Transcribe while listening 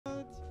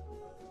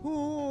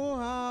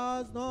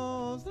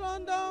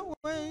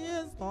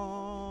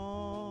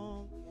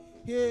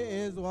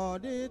is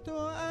worthy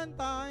to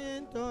enter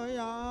into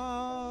your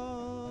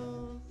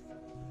house.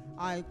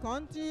 I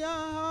come to your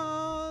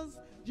house,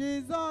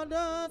 Jesus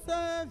the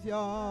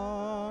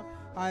Savior.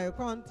 I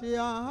come to your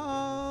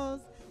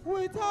house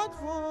with heart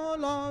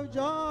full of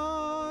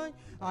joy.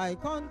 I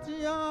come to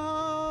your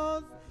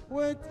house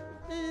with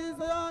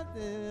Jesus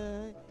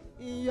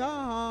in your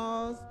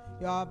house.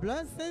 Your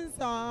blessings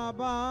are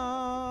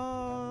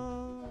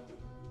abound.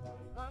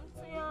 Come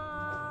to your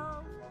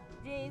house,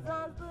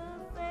 Jesus the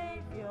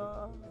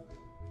Savior.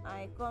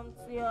 I come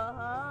to your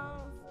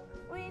house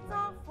with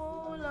a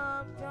full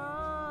of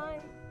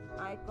joy.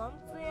 I come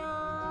to your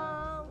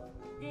house,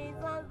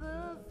 Jesus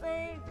the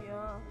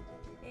Savior.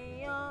 In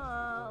your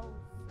house,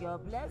 your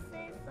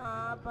blessings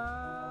are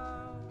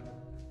abound.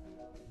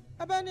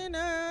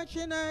 Ebenine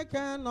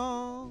Chineke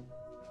no,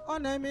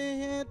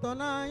 onemihi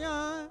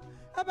tonaya.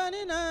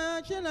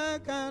 Ebenine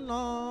Chineke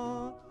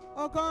no,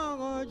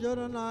 okongo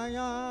juru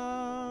naya.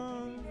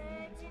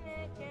 Ebenine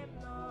Chineke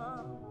no,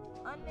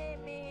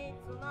 onemihi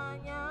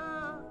tonaya.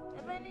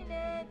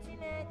 Ebenine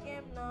Chineke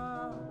no,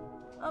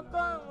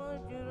 okongo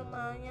juru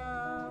naya.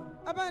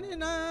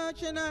 Ebenine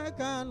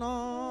Chineke no,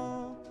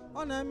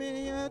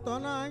 onemihi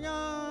tonaya.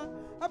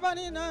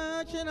 Ebenine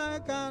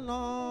Chineke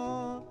no,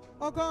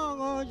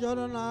 okongo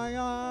juru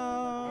naya.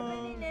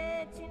 Ebenine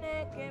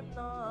Chineke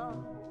no,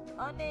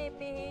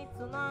 onemihi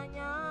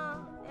tonaya.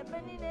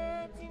 Ebenine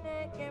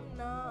Chineke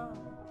no,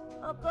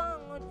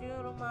 okongo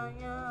juru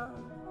naya.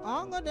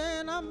 Ongo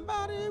de na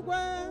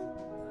mbarigwe,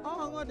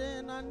 ongo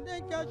de na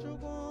ndike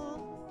chukwu,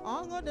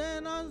 ongo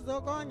de na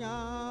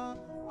nzokonya,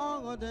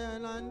 ongo de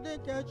na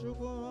ndike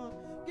chukwu.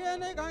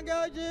 Gịnị ka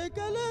ga-eji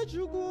kelee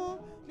Chukwu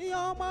n'ihe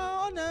ọma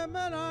ọ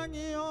na-emere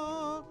anyị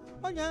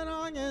o nyere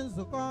anyị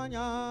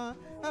nzukọnya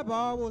ebe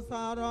ọ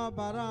wụsara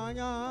ọbara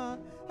anya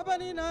ebe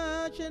niile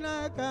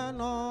Chineke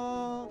nọ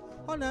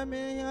ọ na-eme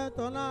ihe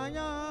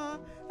ịtụnanya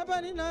ebe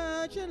niile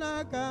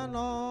Chineke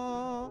nọ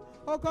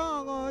oke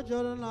ọṅụ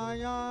juru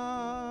n'anya.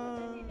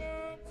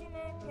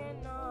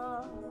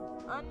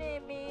 Ọ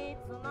na-eme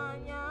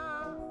ịtụnanya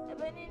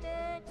ebe niile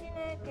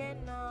Chineke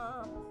nọ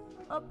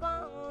oke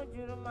ọṅụ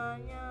juru m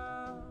anya.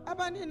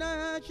 Ebe niile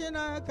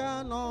Chineke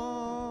nọ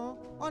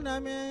ọ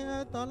na-eme ihe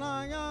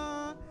ịtụnanya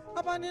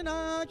ebe niile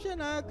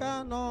Chineke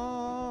nọ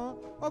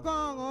oke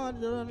ọṅụ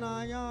juru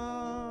n'anya.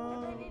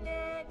 Ebe niile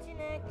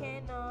Chineke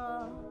nọ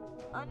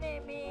ọ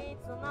na-eme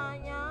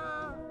ịtụnanya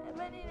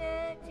ebe niile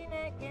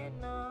Chineke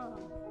nọ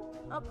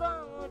oke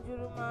ọṅụ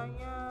juru m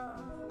anya.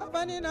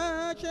 Ebe niile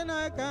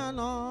Chineke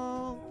nọ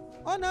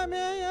ọ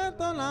na-eme ihe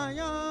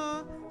ịtụnanya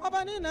ebe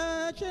niile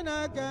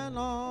Chineke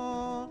nọ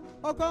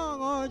oke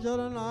ọṅụ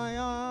juru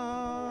n'anya.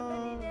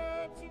 Ebe niile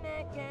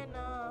Chineke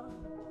nọ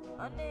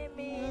ọ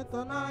na-eme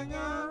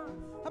ịtụnanya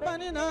ebe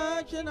niile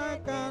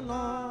Chineke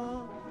nọ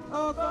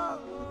oke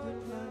ọṅụ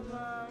juru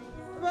n'anya.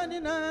 Ebe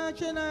niile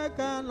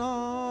Chineke nọ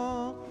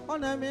ọ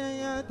na-eme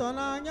ihe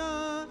ịtụnanya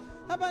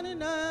ebe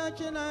niile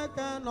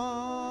Chineke nọ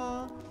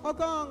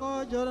oke ọṅụ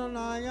juru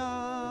n'anya.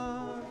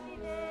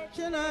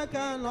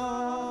 Chineke nọ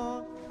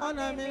ọ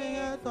na-eme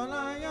ihe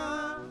ịtụnanya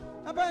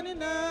ebe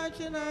niile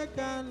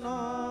Chineke nọ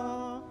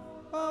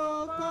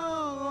oke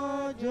ọṅụ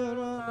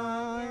juru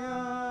n'anya.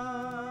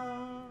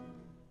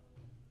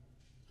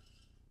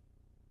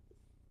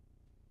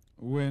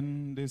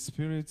 When the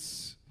Spirit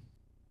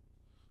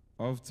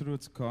of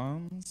truth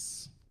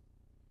comes,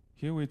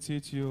 He will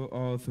teach you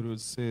all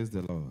truth, says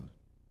the Lord.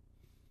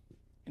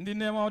 In the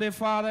name of the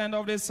Father, and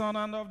of the Son,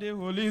 and of the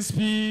Holy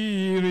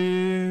Spirit.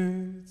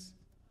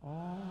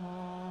 Amen.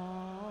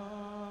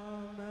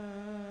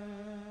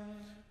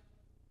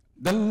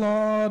 The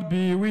Lord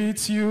be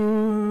with you.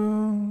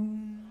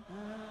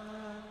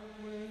 And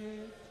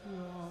with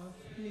your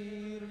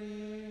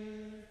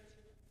spirit.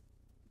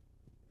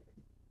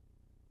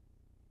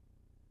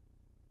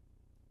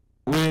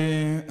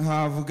 We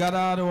have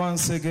gathered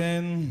once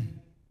again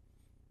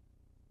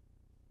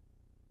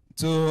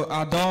to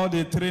adore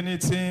the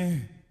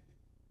Trinity,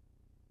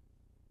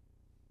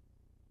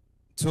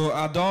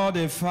 to adore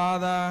the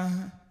Father,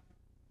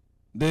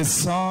 the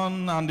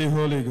Son, and the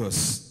Holy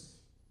Ghost.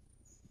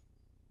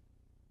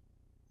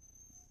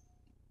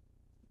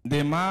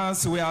 The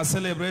Mass we are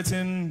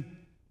celebrating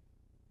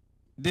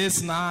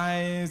this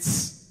night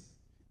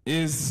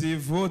is the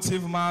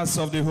votive Mass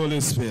of the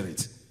Holy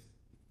Spirit.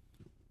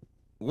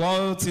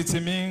 What it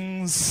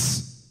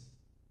means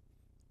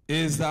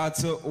is that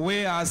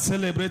we are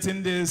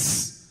celebrating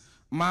this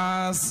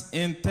Mass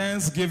in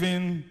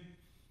thanksgiving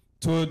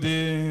to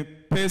the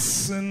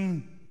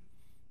person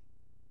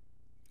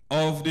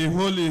of the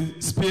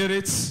Holy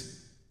Spirit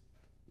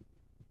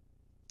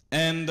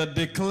and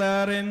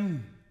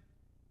declaring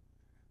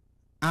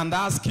and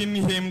asking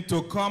Him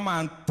to come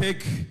and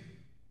take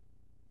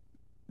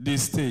the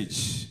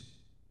stage.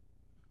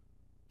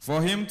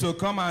 For Him to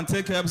come and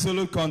take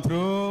absolute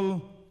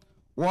control,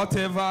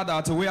 whatever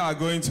that we are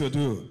going to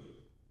do.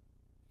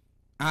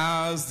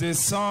 As the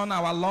Son,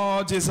 our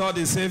Lord Jesus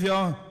the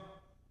Savior,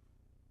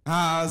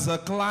 has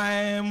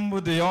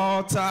climbed the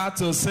altar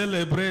to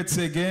celebrate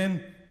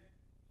again,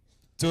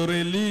 to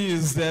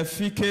release the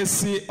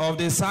efficacy of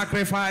the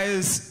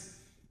sacrifice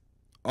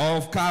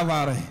of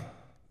Calvary.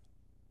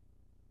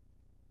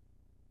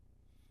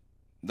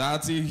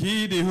 That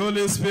He, the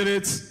Holy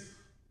Spirit,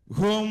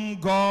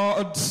 whom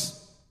God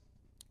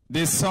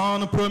the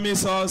Son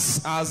promised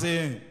us as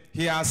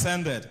He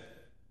ascended,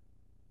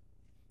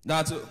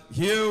 that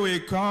He will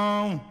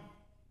come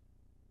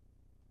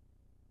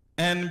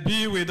and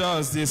be with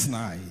us this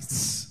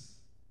night.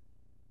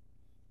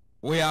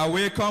 We are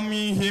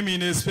welcoming Him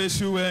in a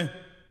special way.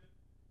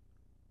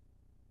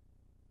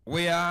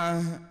 We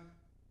are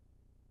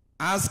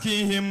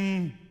asking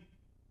Him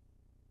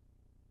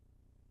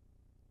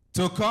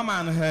to come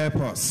and help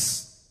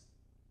us.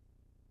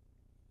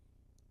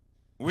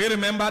 We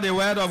remember the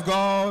word of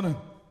God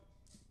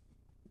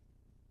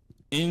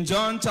in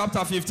John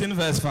chapter 15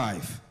 verse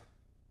 5.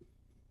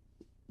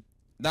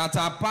 That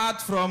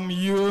apart from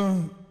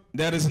you,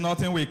 there is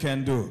nothing we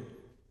can do.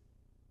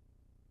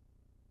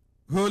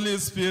 Holy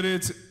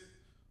Spirit,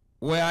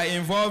 we are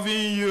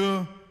involving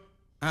you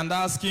and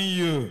asking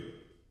you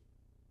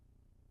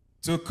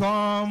to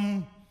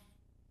come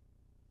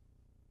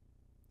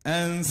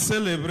and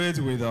celebrate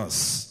with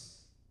us.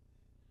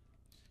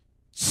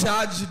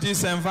 Charge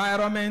this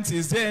environment.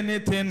 Is there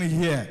anything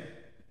here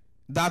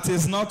that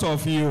is not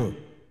of you?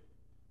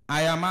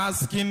 I am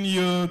asking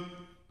you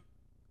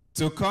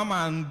to come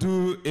and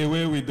do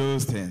away with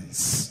those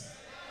things.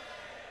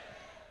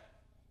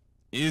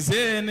 Is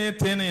there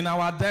anything in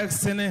our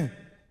destiny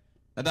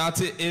that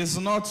is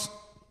not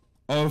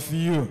of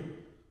you?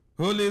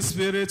 Holy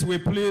Spirit, we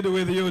plead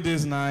with you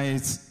this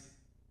night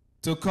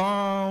to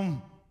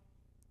come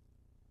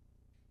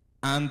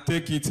and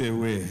take it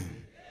away.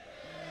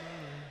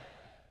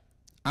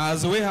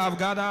 As we have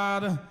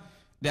gathered,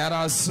 there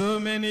are so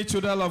many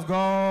children of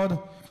God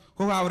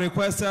who have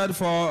requested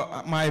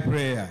for my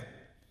prayer.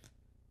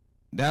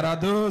 There are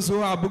those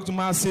who have booked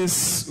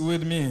masses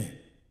with me.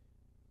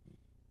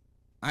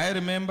 I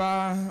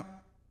remember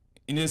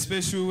in a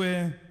special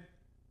way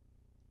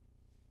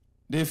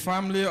the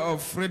family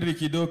of Frederick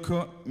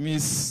Idoko,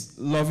 Miss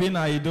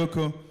Lovina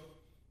Idoko.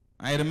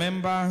 I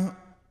remember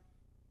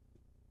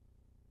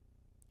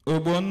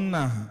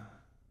Obonna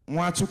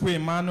Mwachukwu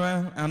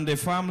Emmanuel and the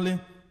family.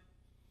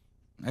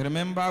 I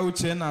remember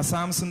Uchenna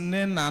Samson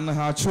and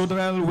her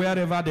children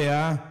wherever they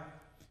are.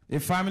 A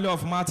family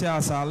of Matthew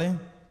Asali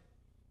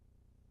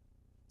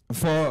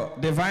for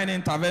divine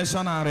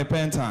intervention and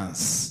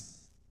repentance.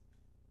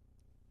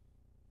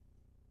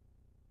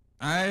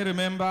 I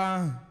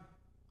remember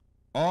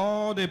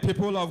all the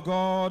people of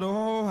God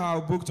who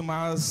have booked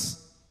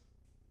mass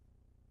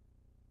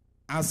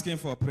asking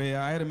for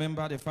prayer. I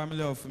remember the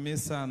family of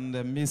Miss and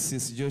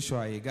Mrs.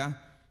 Joshua Iga,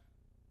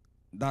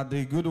 that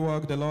the good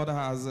work the Lord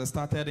has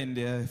started in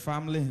their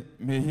family,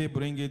 may He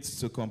bring it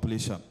to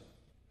completion.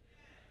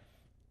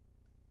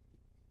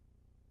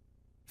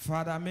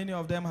 Father, many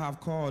of them have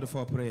called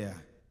for prayer.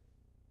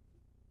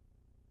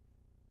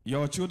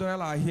 Your children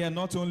are here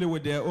not only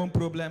with their own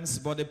problems,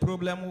 but the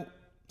problem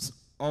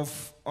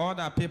of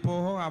other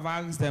people who have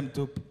asked them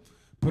to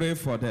pray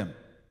for them.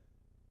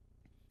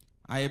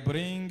 I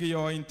bring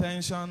your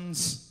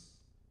intentions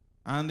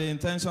and the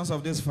intentions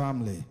of this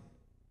family.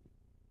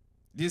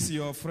 This is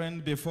your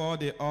friend before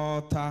the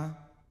altar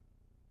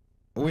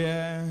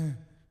where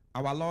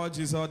our Lord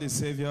Jesus the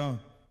Savior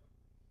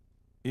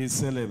is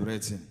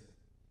celebrating.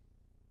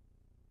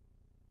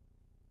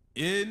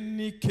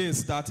 Any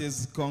case that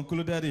is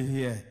concluded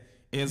here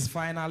is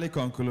finally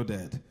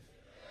concluded.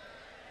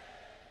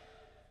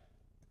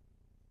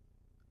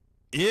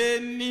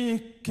 Any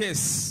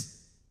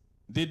case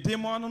the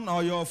demon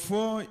or your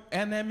foe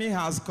enemy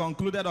has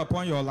concluded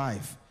upon your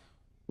life,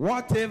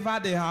 whatever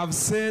they have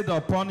said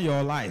upon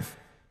your life,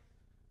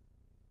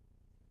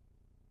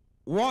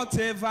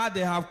 whatever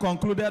they have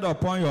concluded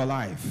upon your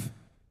life,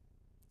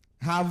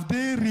 have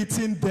they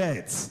written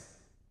death?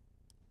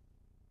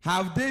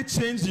 Have they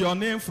changed your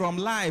name from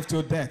life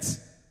to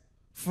death,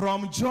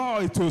 from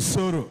joy to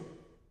sorrow,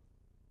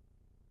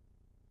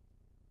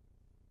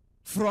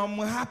 from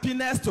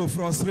happiness to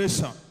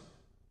frustration?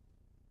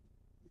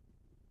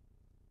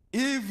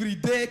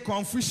 Everyday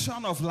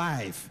confusion of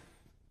life,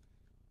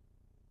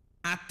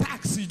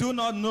 attacks you do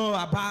not know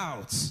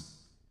about.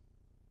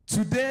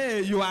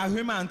 Today you are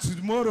human,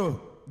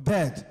 tomorrow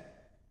dead.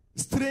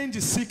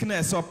 Strange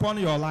sickness upon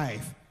your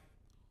life.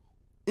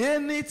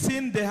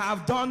 Anything they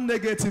have done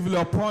negatively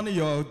upon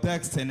your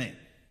destiny,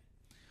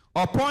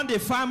 upon the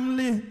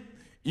family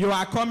you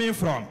are coming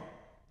from,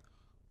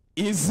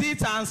 is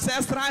it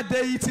ancestral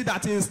deity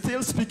that is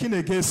still speaking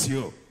against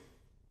you?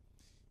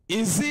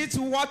 Is it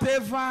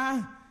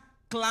whatever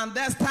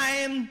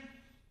clandestine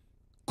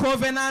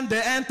covenant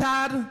they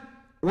entered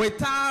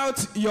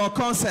without your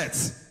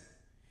consent?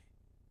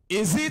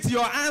 Is it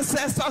your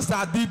ancestors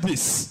that did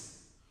this?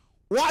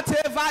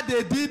 Whatever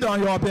they did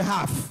on your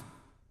behalf,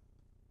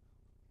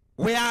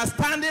 we are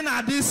standing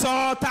at this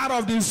altar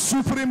of the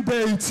supreme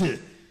deity,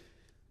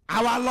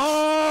 our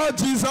Lord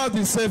Jesus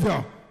the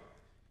Savior,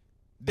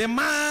 the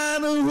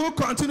man who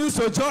continues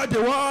to judge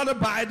the world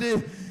by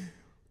the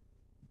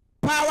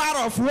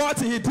power of what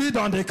he did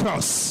on the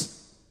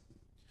cross.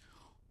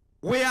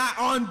 We are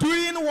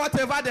undoing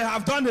whatever they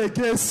have done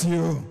against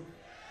you.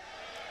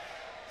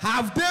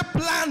 Have they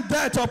planned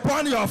death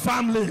upon your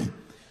family?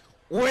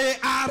 We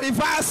are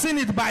reversing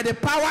it by the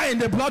power in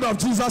the blood of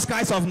Jesus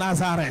Christ of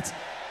Nazareth.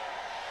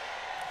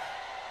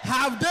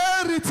 Have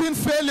they written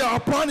failure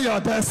upon your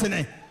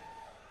destiny?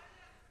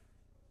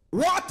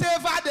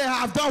 Whatever they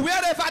have done,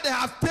 wherever they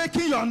have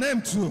taken your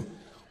name to,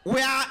 we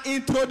are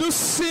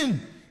introducing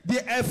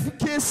the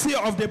efficacy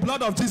of the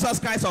blood of Jesus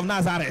Christ of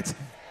Nazareth.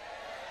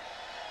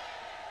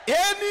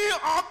 Any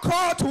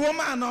occult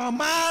woman or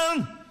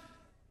man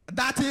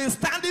that is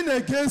standing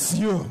against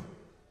you,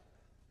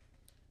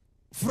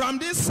 from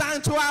this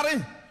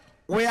sanctuary,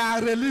 we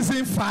are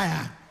releasing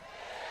fire.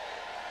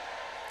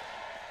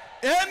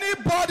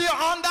 Anybody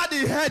under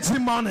the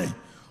hegemony,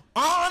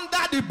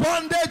 under the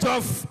bondage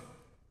of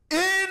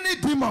any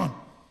demon,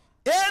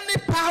 any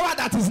power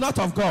that is not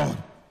of God,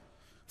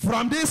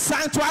 from this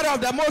sanctuary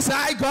of the Most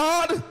High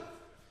God,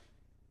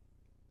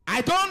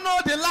 I don't know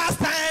the last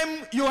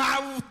time you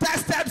have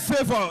tested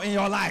favor in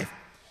your life.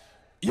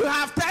 You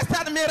have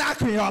tested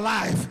miracle in your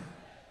life.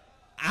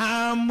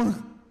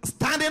 I'm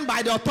standing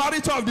by the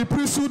authority of the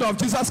priesthood of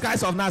Jesus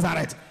Christ of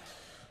Nazareth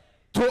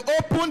to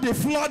open the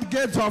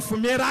floodgates of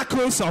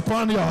miracles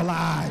upon your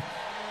life.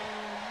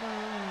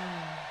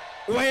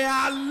 We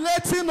are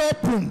letting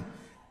open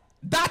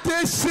that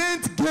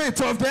ancient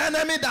gate of the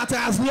enemy that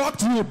has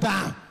locked you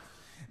down,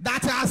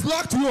 that has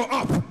locked you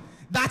up,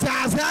 that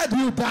has held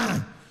you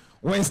down.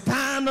 We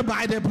stand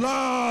by the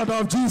blood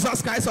of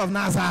Jesus Christ of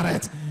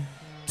Nazareth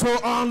to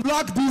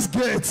unlock these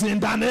gates in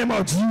the name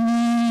of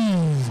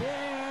Jesus.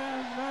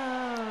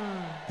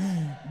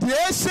 The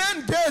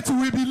ancient gate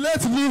will be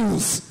let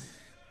loose,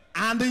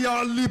 and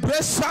your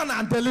liberation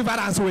and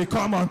deliverance will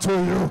come unto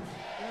you.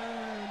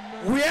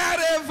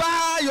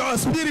 Wherever your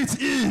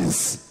spirit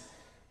is,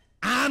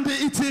 and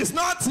it is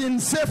not in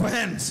safe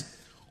hands,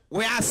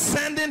 we are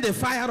sending the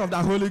fire of the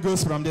Holy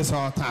Ghost from this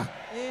altar.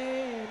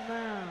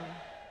 Amen.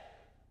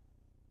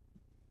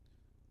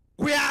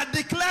 We are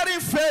declaring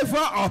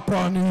favor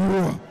upon you.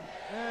 Amen.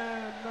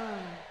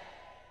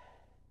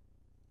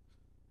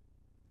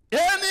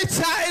 Any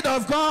child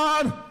of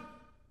God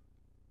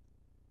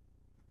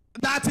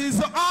that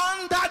is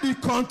under the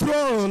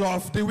control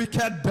of the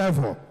wicked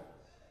devil,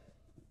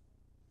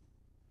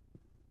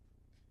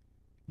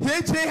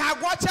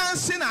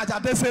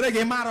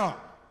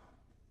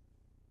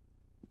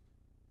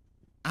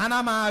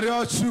 ana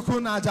mario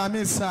chukwu na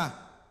jamisa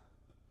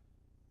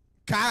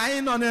ka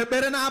anyị nọ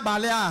n'ekpere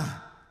n'abalị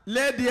a,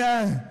 let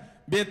there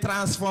be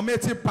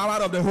transformative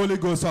power of the Holy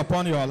Ghost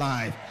upon your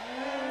life.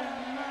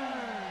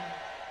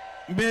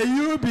 May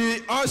you be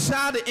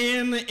ushered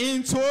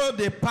into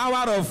the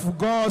power of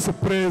God's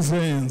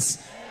presence.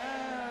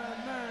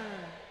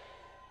 Amen.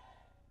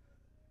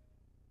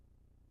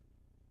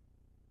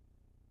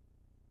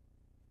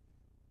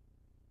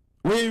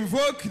 We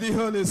invoke the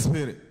Holy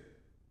Spirit,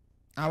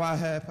 our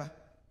helper.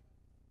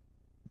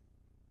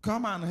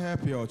 Come and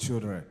help your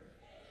children.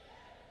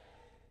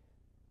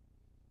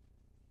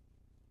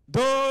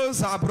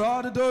 Those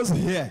abroad, those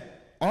here,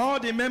 all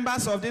the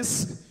members of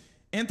this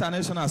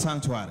international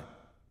sanctuary.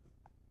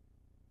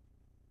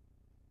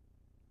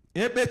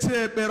 Let the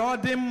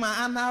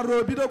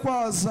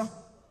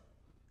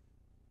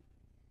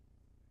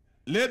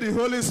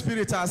Holy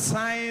Spirit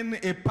assign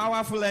a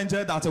powerful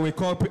angel that will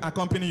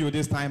accompany you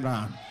this time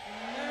round.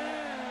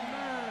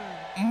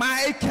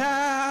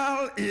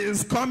 Michael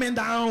is coming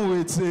down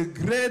with a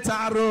great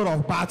arrow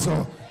of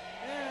battle.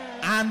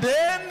 And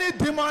any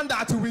demon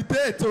that we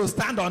take to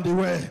stand on the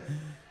way,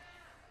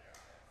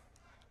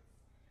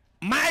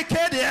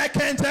 Michael the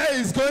archangel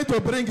is going to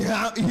bring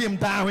him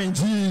down in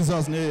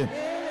Jesus' name.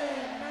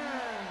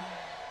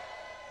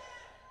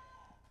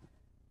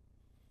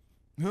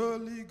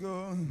 Holy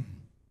Ghost,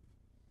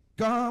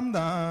 come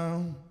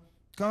down,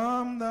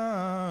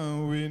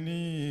 we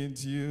need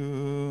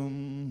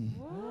you.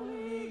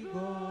 Holy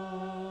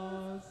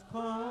Ghost,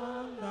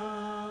 come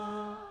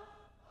down,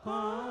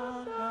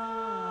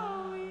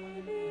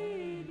 we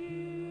need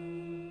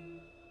you.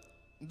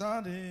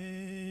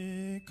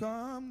 Daddy,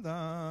 come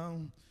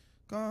down,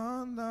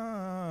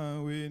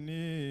 we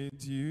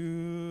need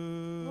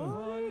you.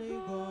 Holy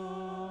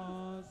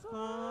Ghost,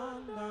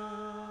 come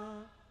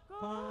down,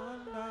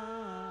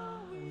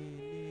 we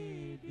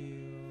need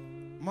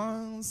you.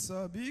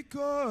 Mansa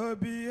biko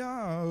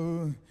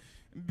biao,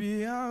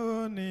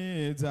 biao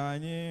ni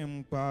danye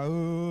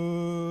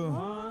mpao.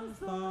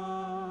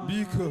 Mansa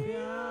Biko,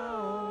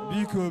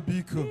 biko,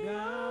 biko.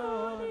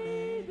 biao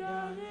ni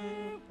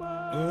danye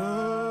mpao.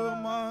 Oh,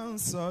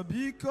 mansa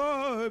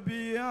biko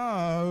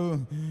biao,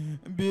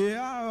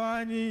 biao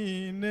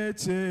ani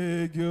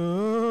nechegyo.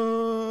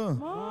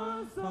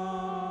 Mansa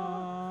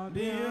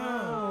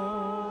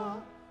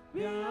biao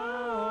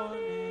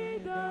ni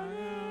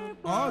danye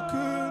mpao.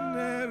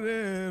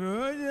 Okunere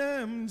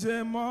royem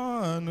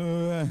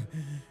jemonu,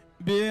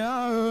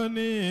 biao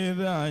ni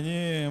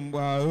danye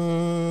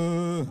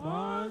mpao.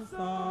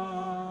 Mansa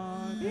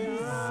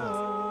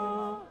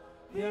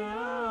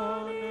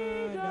biao ni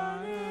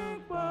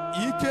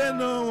ike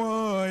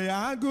n'onwe ya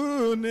agụ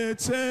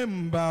na-eche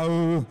mba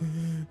o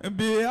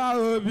bịa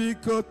o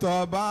biko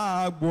tọba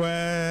agbue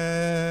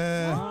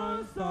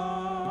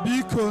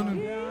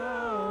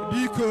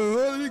biko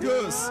Holy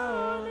Ghost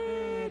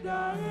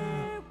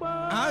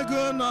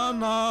agụ nọ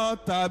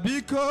n'ọta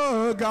biko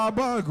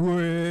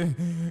gabagwe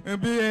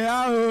bịa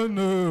o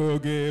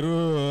n'oge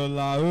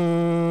rụla o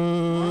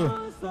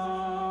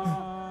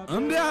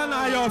ndị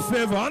anaghị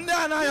favor ndị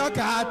anaghị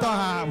ka atọ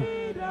ha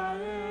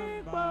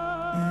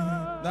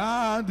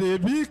Daddy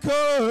biko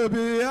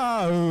bịa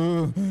o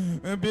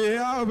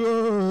bịa o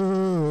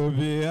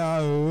bịa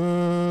o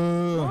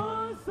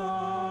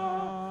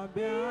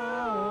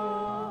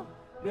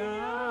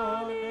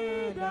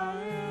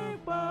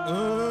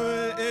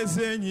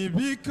eze enyi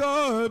biko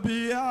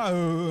bịa o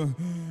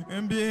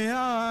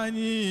bịa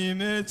anyị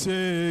na-eche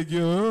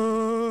gị o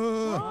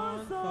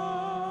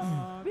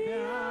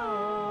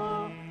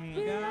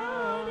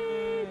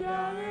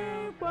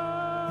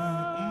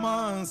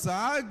Mansa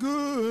agụ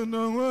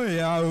n'onwe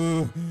ya o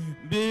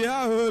bịa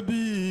o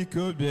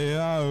biko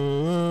bịa o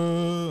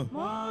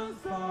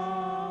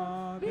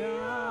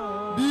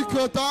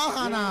biko tọọ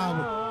ha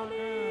n'abụ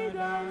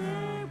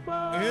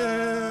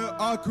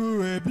ọkụ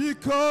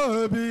biko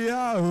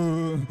bịa o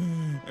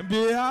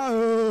bịa o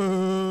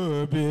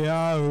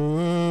bịa o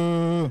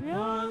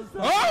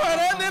o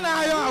nwere ndị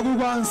na-ayọ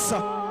ọgwụgwọ nsọ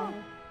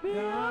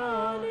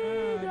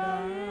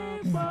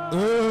o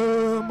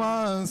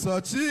Mansa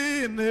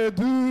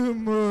Chinedum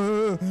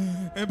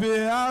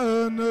bịa o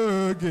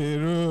n'oge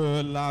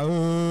rụla o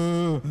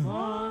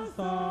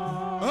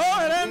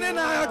nwere ndị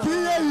na-ayọ ka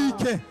ihe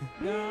ike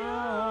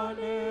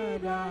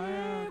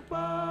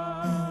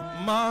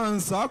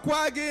Mansa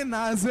kwa gị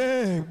na-aza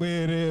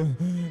ekpere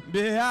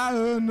bịa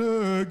o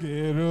n'oge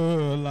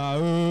rụla o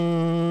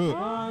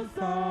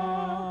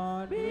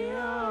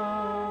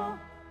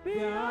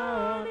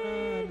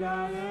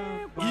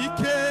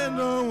ike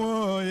n'onwe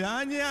ya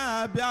anyị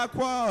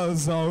abịakwa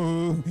ọzọ o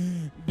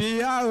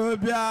bịa o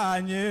bịa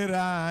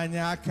nyere anyị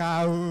aka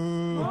o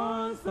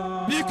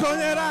biko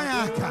nyere anyị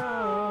aka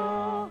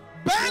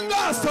bend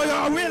us to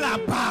your will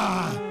and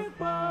power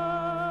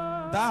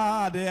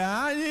Daddy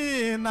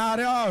anyị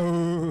narịọ o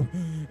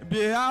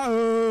bịa o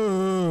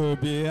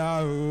bịa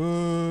o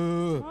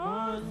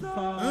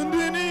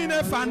ndị niile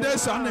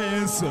foundation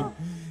na-eso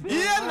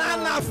ihe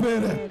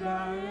na-anafere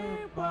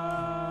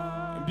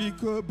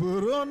biko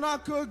buru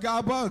n'ọkụ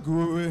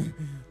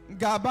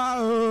gaba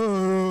o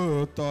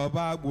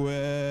tọba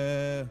gbue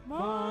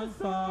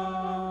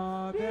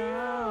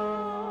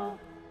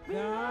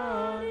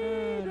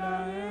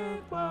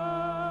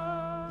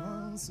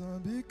Mansa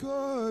biko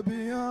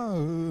bịa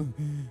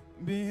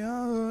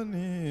o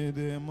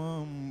n'ide m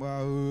mgba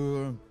o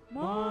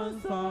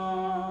Mansa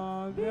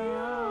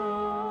bịa o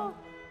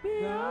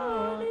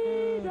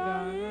n'ide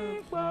anyị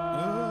mkpa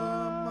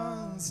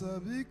Mansa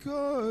biko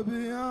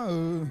bịa o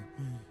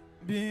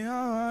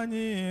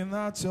anyị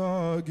na-achọ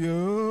gị o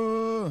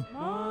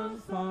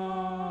Mansa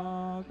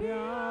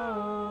bịa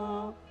o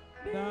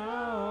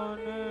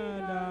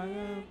n'ide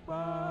anyị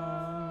mkpa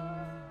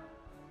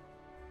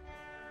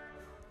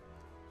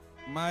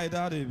My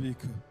daddy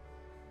biko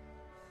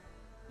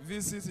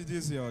visit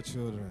these your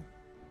children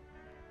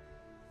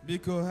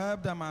biko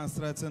help them and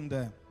strengthen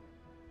them.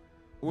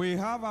 We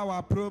have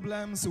our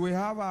problems, we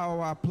have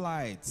our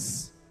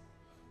plights,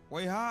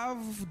 we have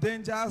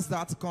dangers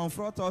that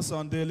confront us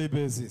on a daily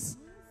basis.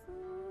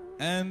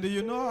 And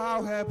you know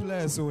how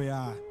helpless we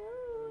are.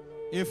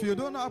 If you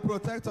do not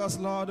protect us,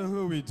 Lord,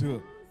 who we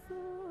do?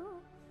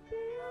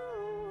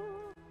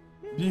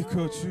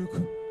 Biko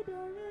Chukwu,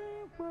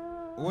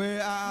 we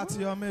are at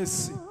your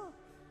mercy.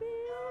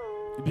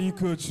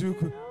 Biko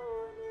Chukwu,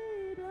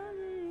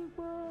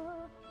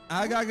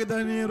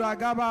 agagide n'iru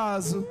agaba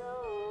azụ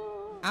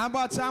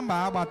agbacha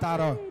mba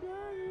agbatara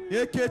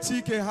ekechi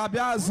ike ha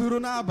bịa zuru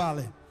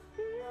n'abalị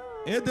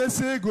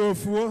edesi ego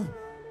ofuo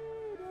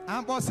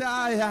akpọsị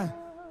ahịa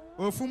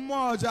ofu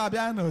mmụọ ọjọọ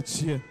abịa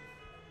n'ochie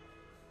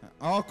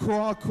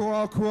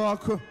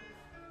ọkụ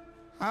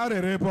ha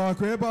rere ebe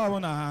ọkụ ebe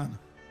ọbụla ha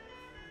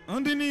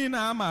ndị niile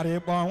a mara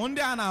ịkpọ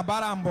ndị a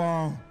na-abara mbọ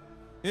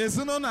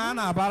ezinụlọ a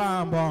na-abara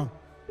mbọ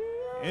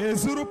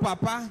ezuru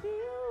papa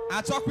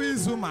achọkwa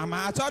izu mama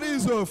achọrọ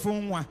izu ofu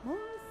nwa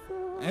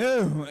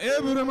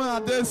eburu m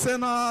adese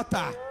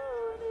n'ọta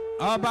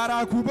ọbara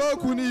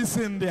kwubokwu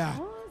n'isi ndị a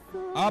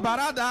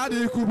ọbara dadị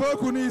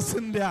kwubokwu n'isi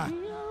ndị a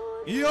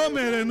ihe o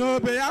mere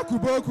n'obe ya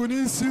kwubokwu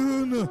n'isi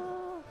unu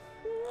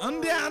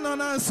ndị a nọ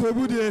na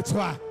nsogbu dị etu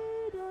a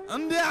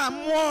ndị a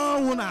mmụọ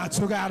ọnwụ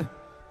na-achụgharị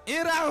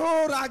ịrahụ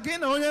ụra gị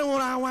na onye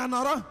nwụrụ anwụ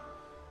nọrọ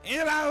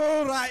ịrahụ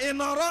ụra ị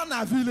nọrọ na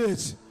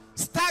village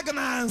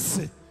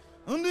stagnancy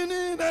ndị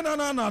niile nọ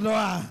n'ọnọdụ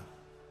a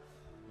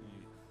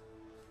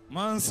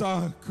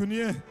Mansa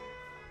kunie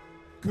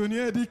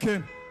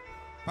dike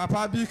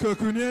papa biko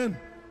kunie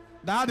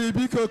daddy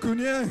biko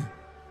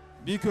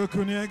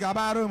kunie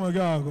gabara ụmụ gị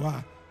ọgụ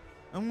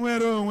a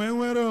nwere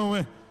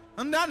onwe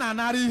ndị a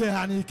na-anara ihe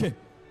ha n'ike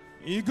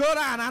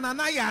igoro a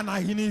anaghị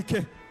anaghị n'ike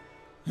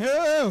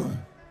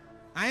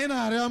anyị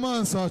na-arịọ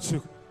Mansa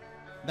Chukwu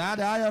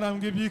Daddy, I am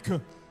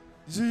giving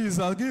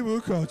Jesus, give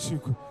you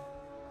Kochuku.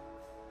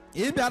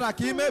 If you are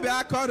a maybe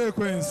I call a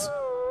queens.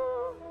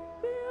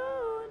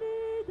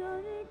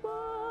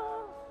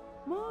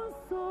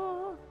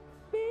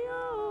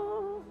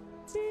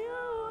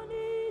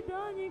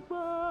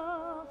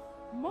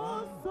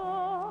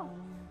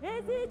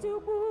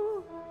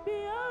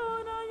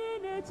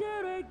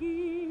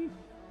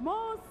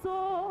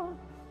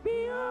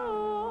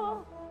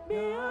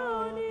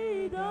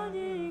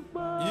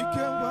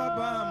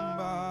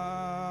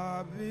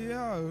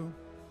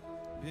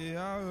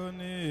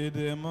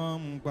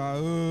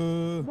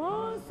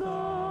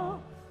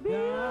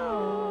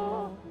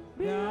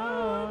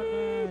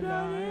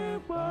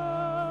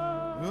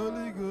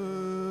 Holy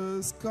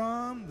Ghost,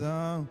 come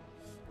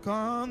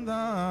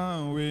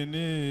down, we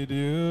need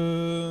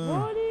you.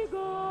 Holy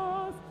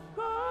Ghost,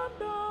 come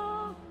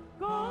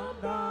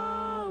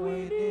down,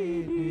 we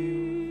need you.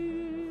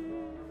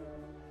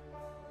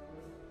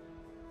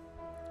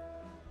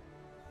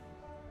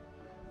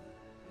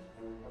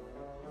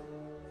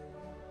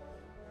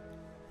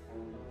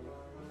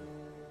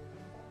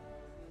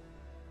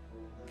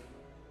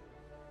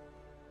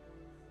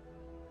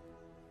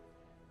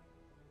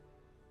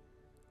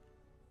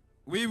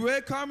 We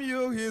welcome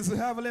you, His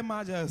Heavenly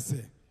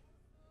Majesty,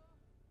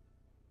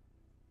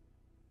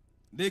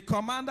 the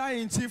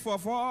Commander-in-Chief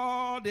of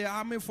all the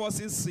army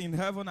forces in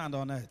heaven and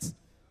on earth,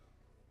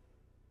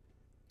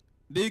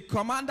 the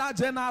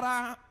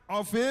Commander-General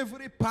of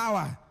every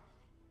power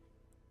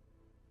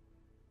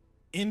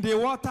in the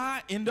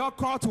water, in the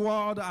occult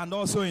world, and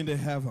also in the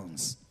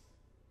heavens,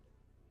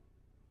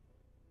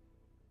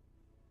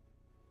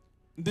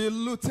 the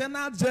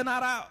Lieutenant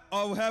General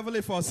of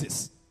heavenly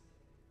forces.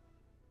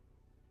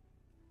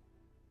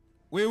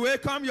 We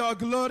welcome your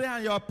glory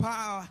and your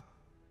power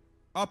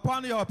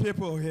upon your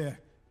people here.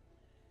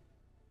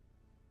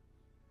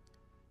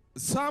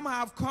 Some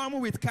have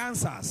come with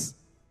cancers.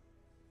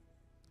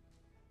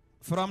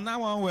 From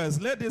now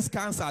onwards, let this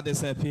cancer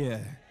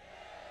disappear.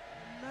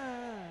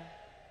 Amen.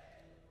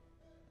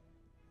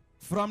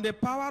 From the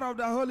power of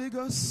the Holy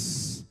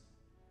Ghost,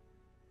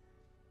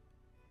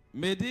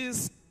 may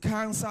this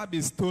cancer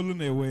be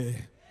stolen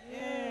away.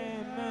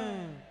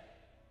 Amen.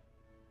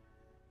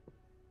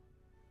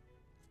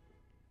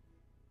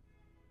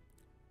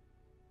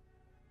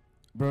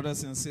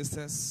 Brothers and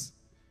sisters,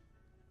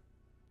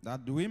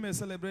 that we may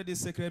celebrate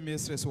these sacred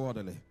mysteries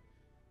worthily,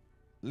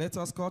 let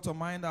us call to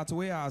mind that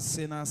we are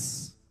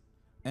sinners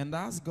and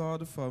ask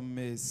God for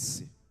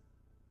mercy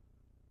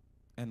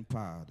and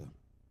pardon.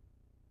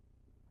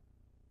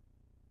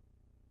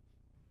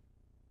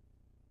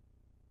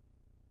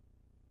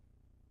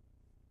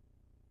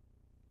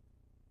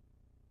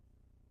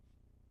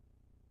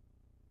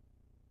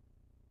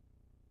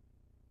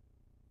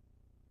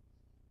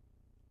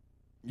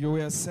 You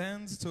were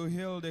sent to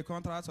heal the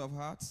contrite of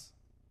heart.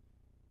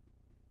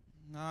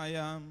 I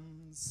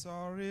am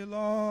sorry,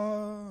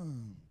 Lord.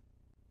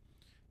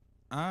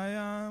 I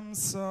am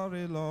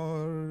sorry,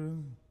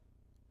 Lord.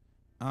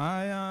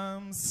 I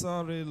am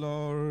sorry,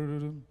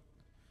 Lord.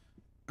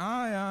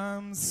 I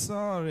am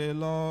sorry,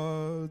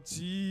 Lord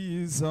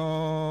Jesus.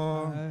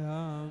 I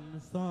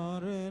am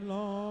sorry,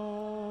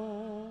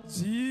 Lord.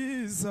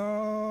 Jesus.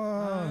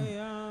 I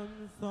am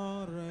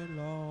sorry,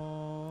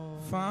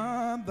 Lord.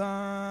 Father.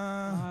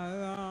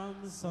 I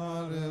am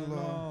sorry,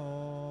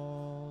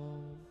 Lord.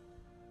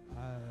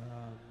 I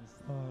am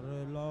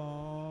sorry,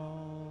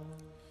 Lord.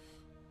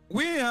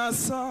 We are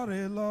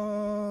sorry,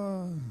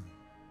 Lord.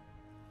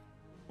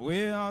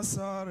 We are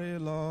sorry,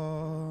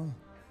 Lord.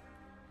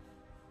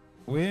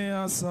 We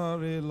are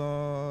sorry,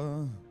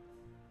 Lord.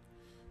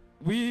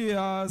 We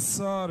are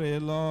sorry,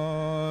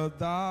 Lord,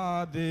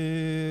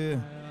 Daddy. I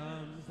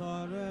am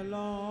sorry,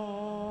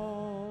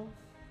 Lord.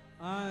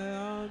 I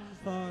am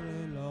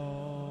sorry,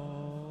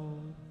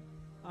 Lord.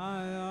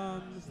 I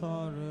am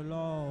sorry,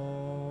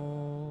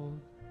 Lord.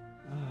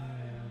 I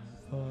am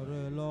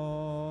sorry,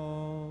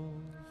 Lord.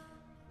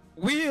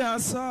 We are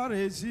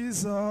sorry,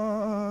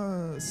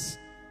 Jesus.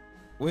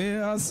 We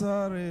are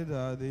sorry,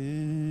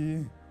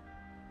 Daddy.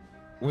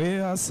 We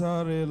are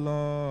sorry,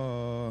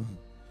 Lord.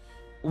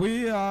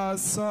 We are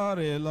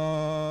sorry,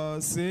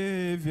 Lord,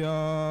 Savior.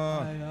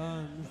 I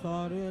am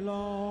sorry,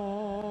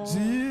 Lord.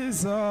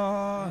 Jesus.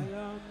 I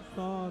am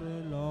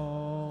sorry,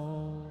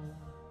 Lord.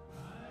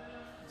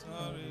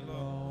 Sorry,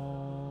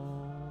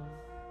 Lord.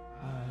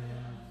 I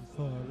am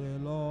sorry,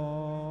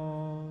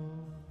 Lord.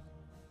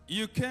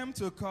 You came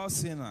to call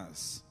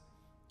sinners.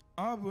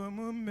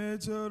 Abumu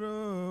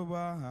mejoro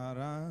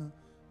bahara.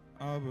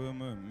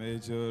 Abumu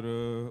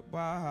mejoro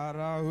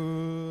bahara.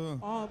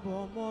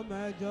 Abumu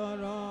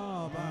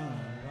mejoro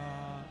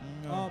bahara.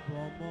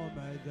 Abumu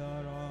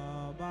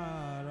mejoro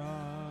bahara.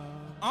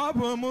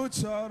 Abumu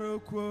choro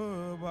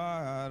kwo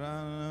bahara.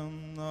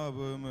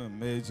 Abumu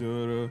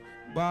mejoro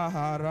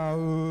bahara.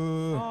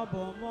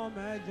 Abumu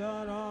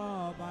mejoro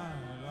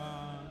bahara.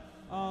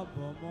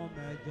 Abumu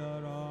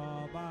mejoro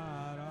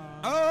bahara.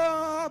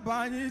 Oh,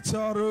 Bani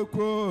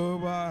Choruko,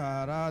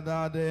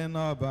 Barada de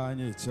no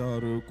Bani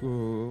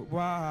Choruko,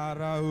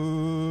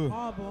 Barao.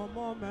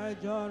 Abomo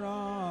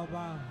Majora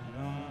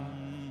Bara.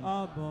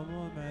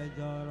 Abomo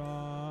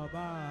Majora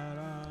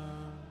Bara.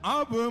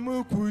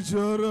 Abomu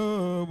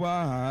Kujoro,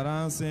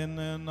 Bara, Sin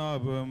and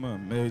Abomu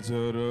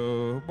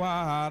Majoro,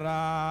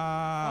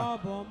 Bara.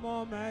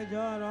 Abomo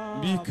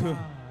Majora Biko.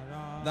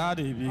 Bara.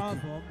 Daddy Biko.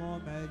 Abomo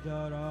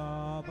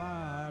Majora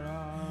Bara.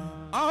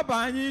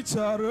 Abani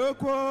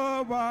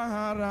Choruko,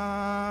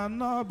 Bara,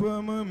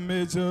 Nobumu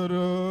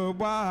Majoro,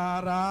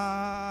 Bara.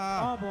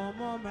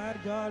 Abomo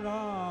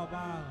Majora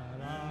Bara.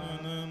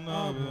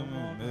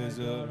 Abomo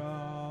Majora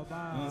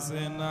Bara.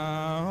 Sina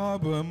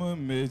Obumu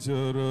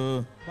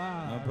Majoro,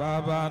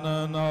 Baba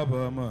no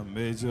Obumu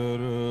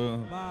Majoro,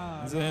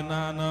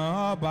 Zina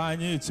no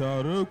Bani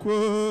Choruko,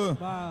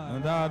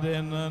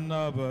 Daddy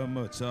no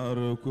Obumu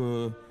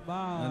Choruko,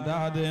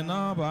 Daddy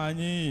no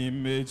Bani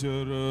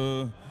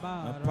Majoro,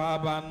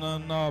 Baba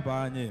no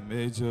Bani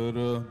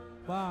Majoro,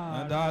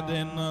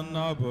 Daddy no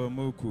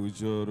Obumu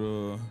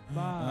Kujoro,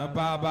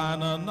 Baba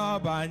no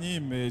Bani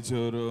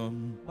Majoro.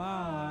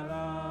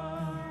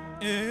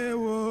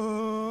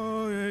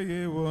 Ewo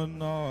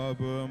no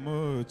bomu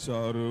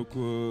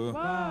charuku.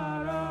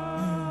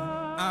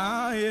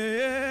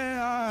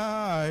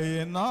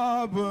 Aye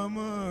no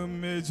bomu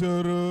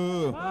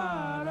mejuru.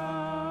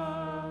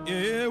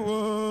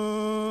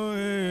 Ewo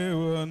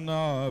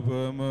no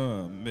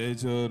bomu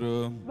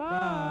mejuru.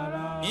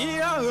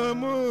 Iya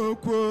mu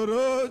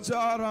kuro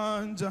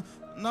jaranja.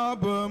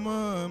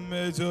 Nabumu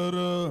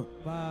mejoro,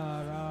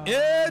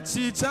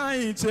 echicha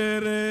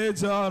ichere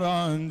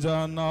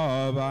jaranja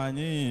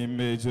nabani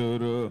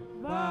mejoro.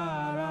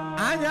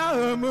 Anya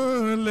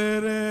umu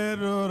lere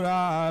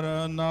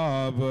rurara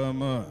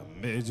nabumu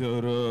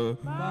mejoro.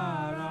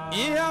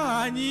 Iya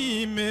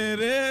ani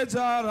mere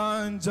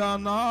jaranja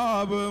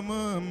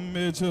nabumu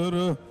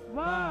mejoro.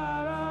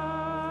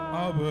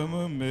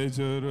 Nabumu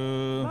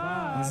mejoro,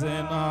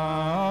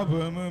 zena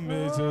nabumu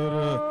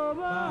mejoro.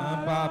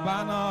 Baba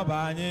no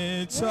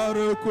bani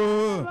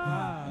choruko,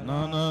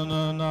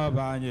 no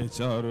bani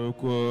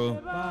choruko.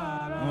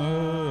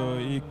 Oh,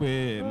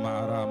 ikpe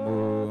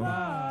maramo,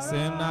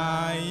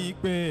 sena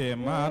ikpe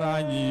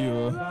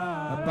maranyo.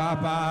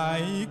 Baba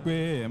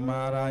ikpe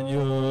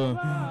maranyo,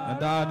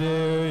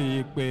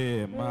 Daddy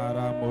ikpe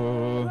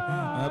maramo.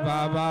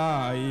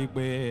 Baba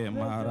ikpe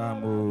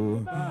maramo,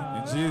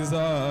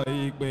 Jesus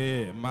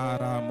ikpe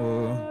maramo.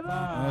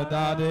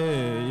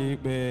 Daddy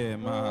ikpe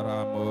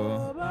maramo.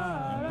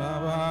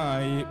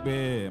 Baba ikpe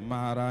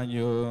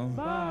maranyo.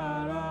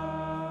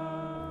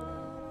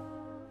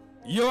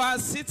 You are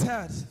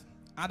seated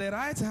at the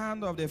right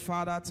hand of the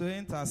Father to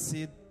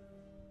intercede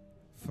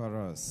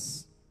for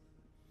us.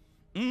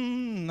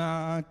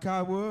 Na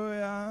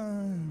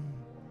kaboya,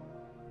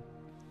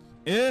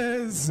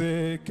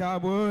 eze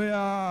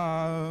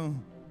kaboya.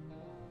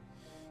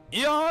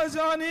 Yo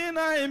Johnny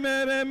na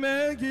imere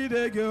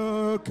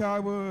megidego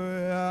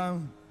kaboya.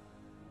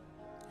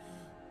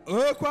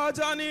 Okwa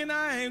Johnny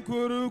na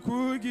inkuru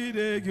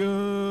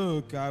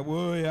kugidego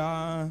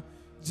kaboya.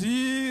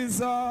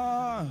 Jesus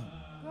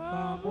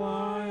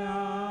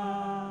kaboya,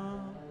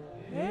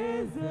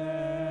 eze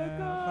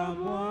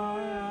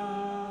kaboya.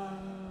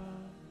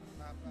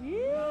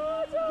 Yo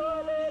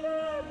Johnny na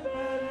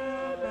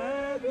imere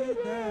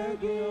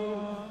megidego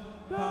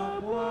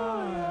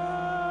kaboya.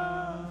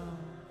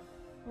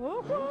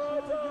 Okwa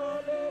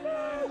Johnny na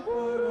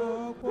inkuru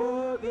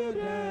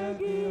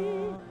kugidego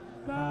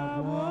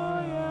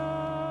kaboya.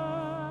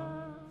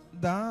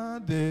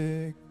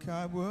 Dade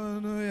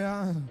kabono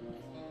ya,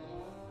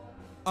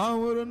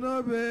 awuru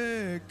no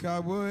be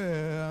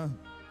kaboya.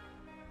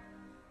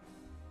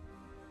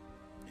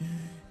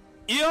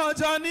 Iyo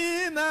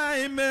Johnny na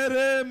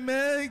imere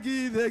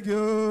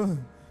megidego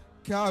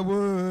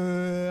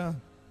kaboya.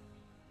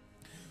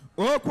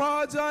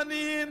 Okwa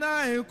Johnny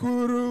na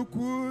ikuru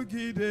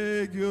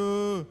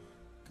kugidego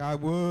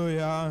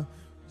kaboya.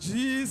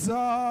 Jesus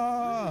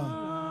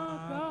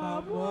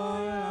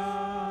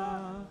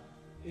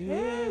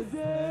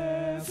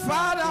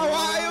Father,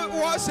 why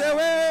wash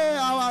away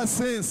our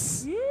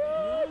sins?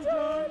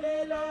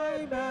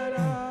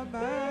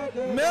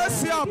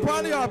 Mercy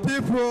upon your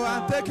people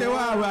and take away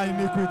our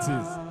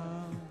iniquities.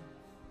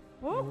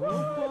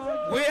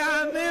 We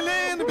are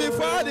kneeling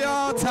before the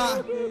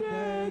altar,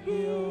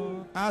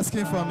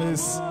 asking for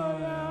mercy.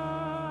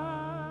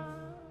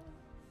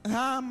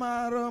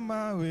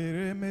 Hamaroma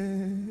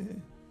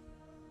wereme.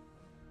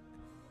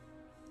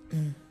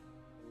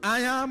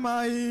 I am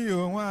my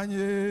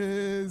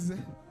Yoanyes.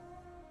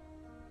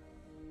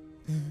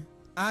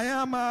 I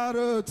am a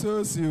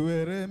rotosi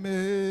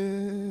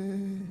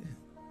wereme.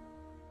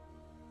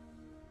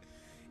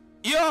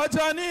 Yo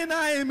Johnny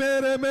na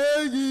imere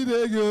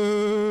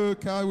megidego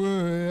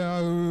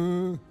kawoya.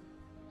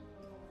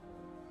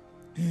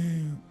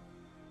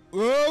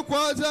 O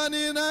kwa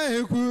Johnny na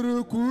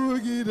ikuru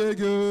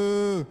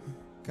kugidego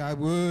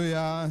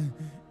kawoya.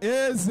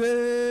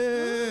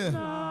 Eze.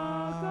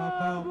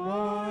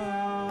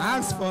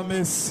 Ask for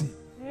mercy.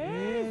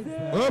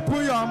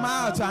 Open your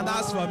mouth and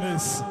ask for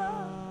mercy.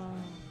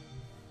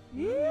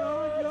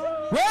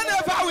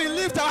 Whenever we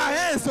lift our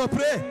hands to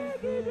pray,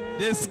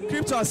 the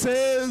scripture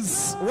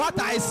says, what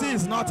I see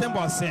is nothing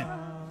but sin.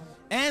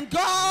 And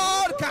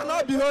God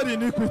cannot behold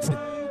iniquity.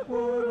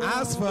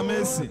 Ask for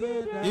mercy.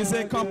 He's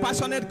a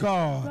compassionate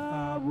God.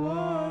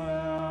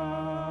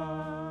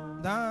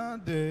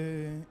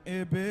 Dade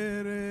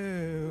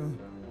ebere,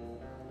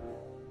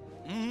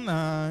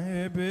 na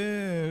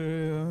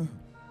ebere.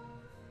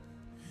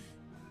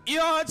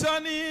 Your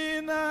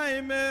journey na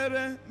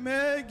emere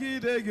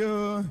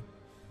megidego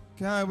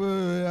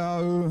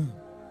kabuya.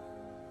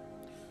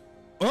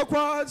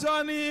 Okwa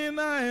journey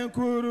na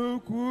enkuru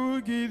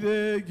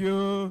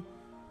kugidego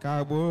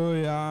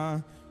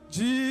kabuya.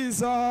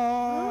 Jesus.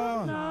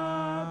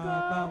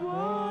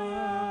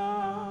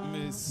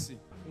 Mercy.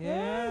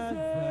 Yes,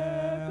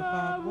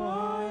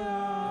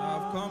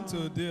 I've come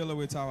to deal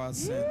with our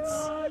sins.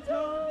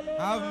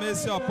 Have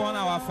mercy upon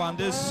our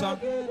foundation.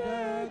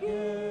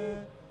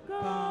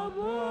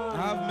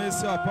 Have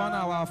mercy upon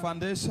our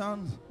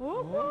foundation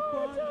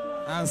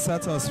and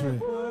set us free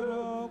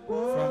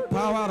from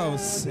power of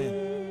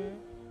sin.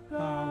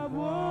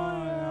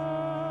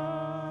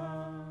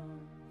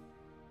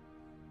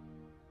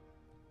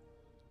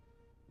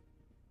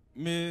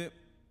 May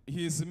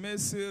His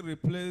mercy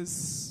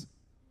replace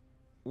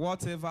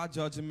whatever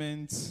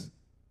judgment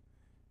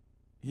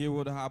He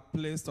would have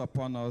placed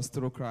upon us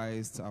through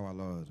Christ our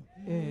Lord.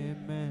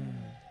 Amen.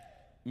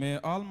 May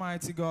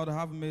Almighty God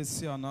have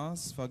mercy on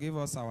us, forgive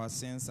us our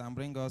sins, and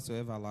bring us to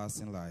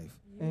everlasting life.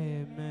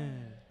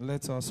 Amen.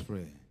 Let us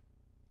pray.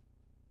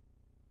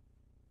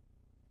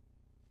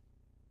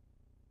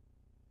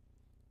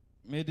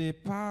 May the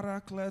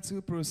Paraclete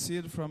who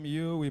proceed from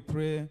you, we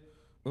pray,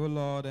 O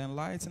Lord,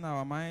 enlighten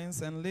our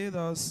minds and lead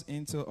us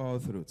into all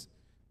truth,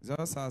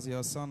 just as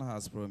your Son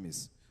has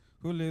promised,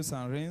 who lives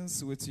and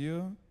reigns with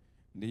you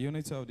in the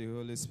unity of the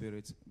Holy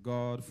Spirit,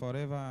 God,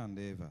 forever and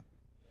ever.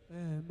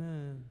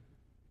 Amen.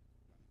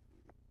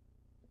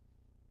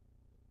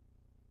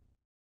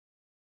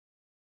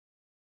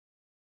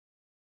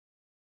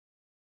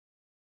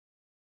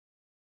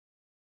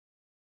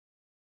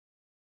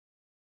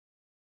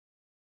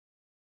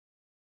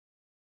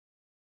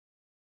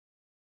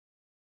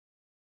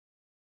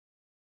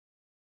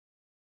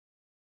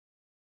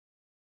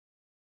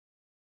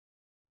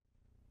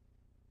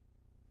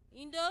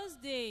 In those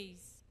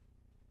days,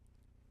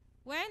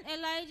 when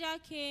Elijah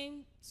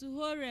came to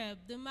Horeb,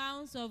 the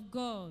mount of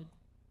God,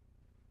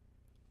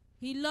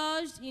 he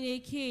lodged in a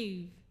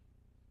cave,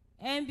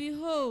 and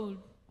behold,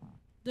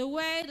 the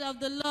word of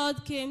the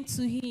Lord came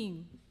to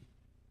him.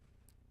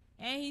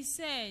 And he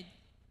said,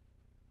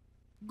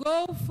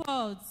 "Go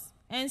forth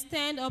and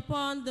stand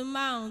upon the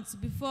mount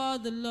before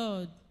the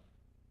Lord."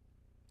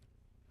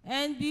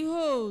 And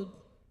behold,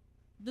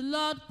 the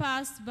Lord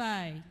passed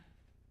by,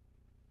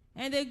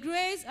 and a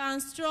great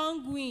and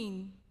strong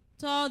wind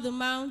tore the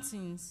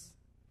mountains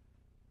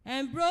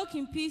and broke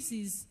in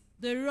pieces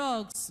the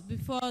rocks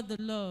before the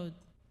Lord.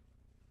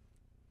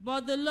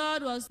 But the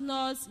Lord was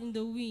not in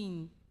the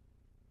wind.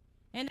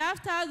 And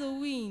after the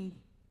wind,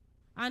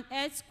 an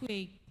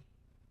earthquake.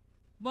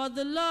 But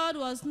the Lord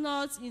was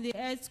not in the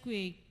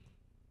earthquake.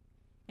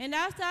 And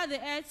after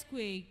the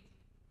earthquake,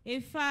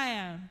 a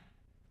fire.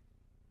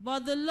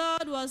 But the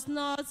Lord was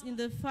not in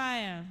the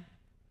fire.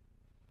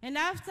 And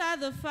after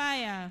the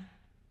fire,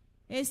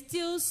 a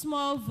still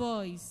small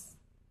voice.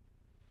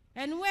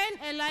 And when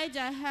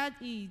Elijah heard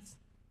it,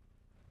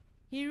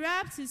 he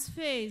wrapped his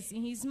face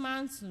in his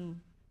mantle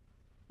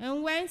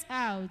and went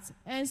out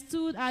and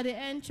stood at the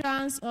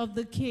entrance of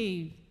the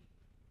cave.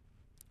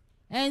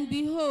 And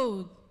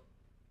behold,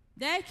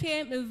 there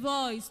came a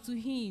voice to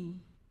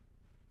him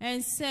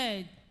and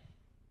said,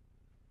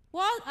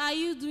 "What are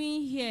you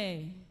doing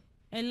here,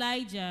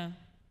 Elijah?"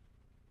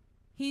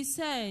 He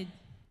said,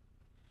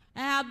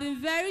 "I have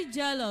been very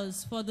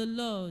jealous for the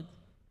Lord,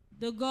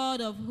 the God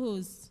of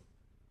hosts.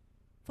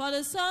 For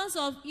the sons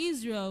of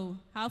Israel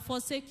have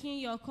forsaken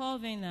your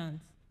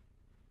covenant,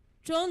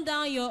 thrown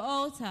down your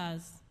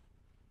altars,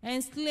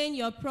 and slain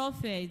your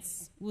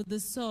prophets with the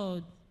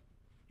sword.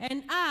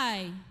 And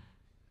I,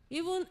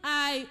 even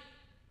I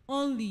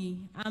only,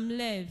 am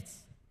left,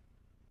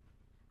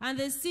 and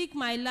they seek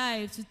my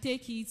life to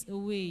take it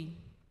away."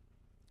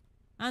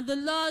 And the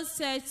Lord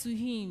said to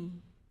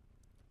him,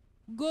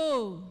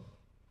 "Go,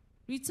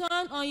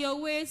 return on your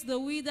way to the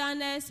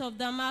wilderness of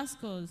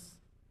Damascus,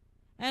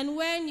 and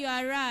when you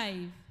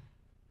arrive,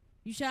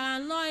 you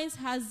shall anoint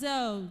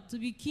Hazael to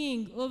be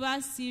king over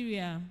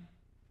Syria,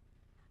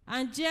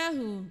 and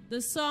Jehu,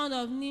 the son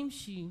of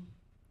Nimshi,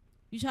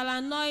 you shall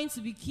anoint to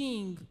be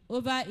king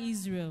over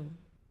Israel.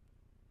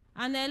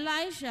 And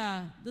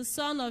Elisha, the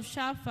son of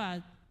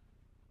Shaphat,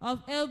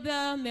 of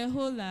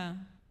Abel-Meholah,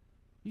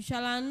 you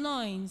shall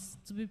anoint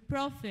to be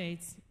prophet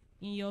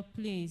in your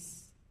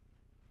place."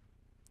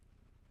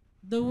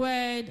 The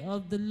word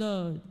of the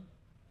Lord.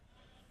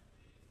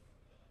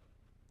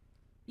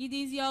 It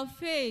is your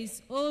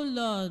face, O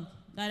Lord,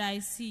 that I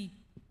seek.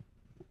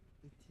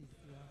 It is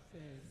your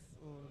face,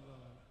 O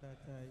Lord,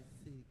 that I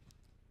seek.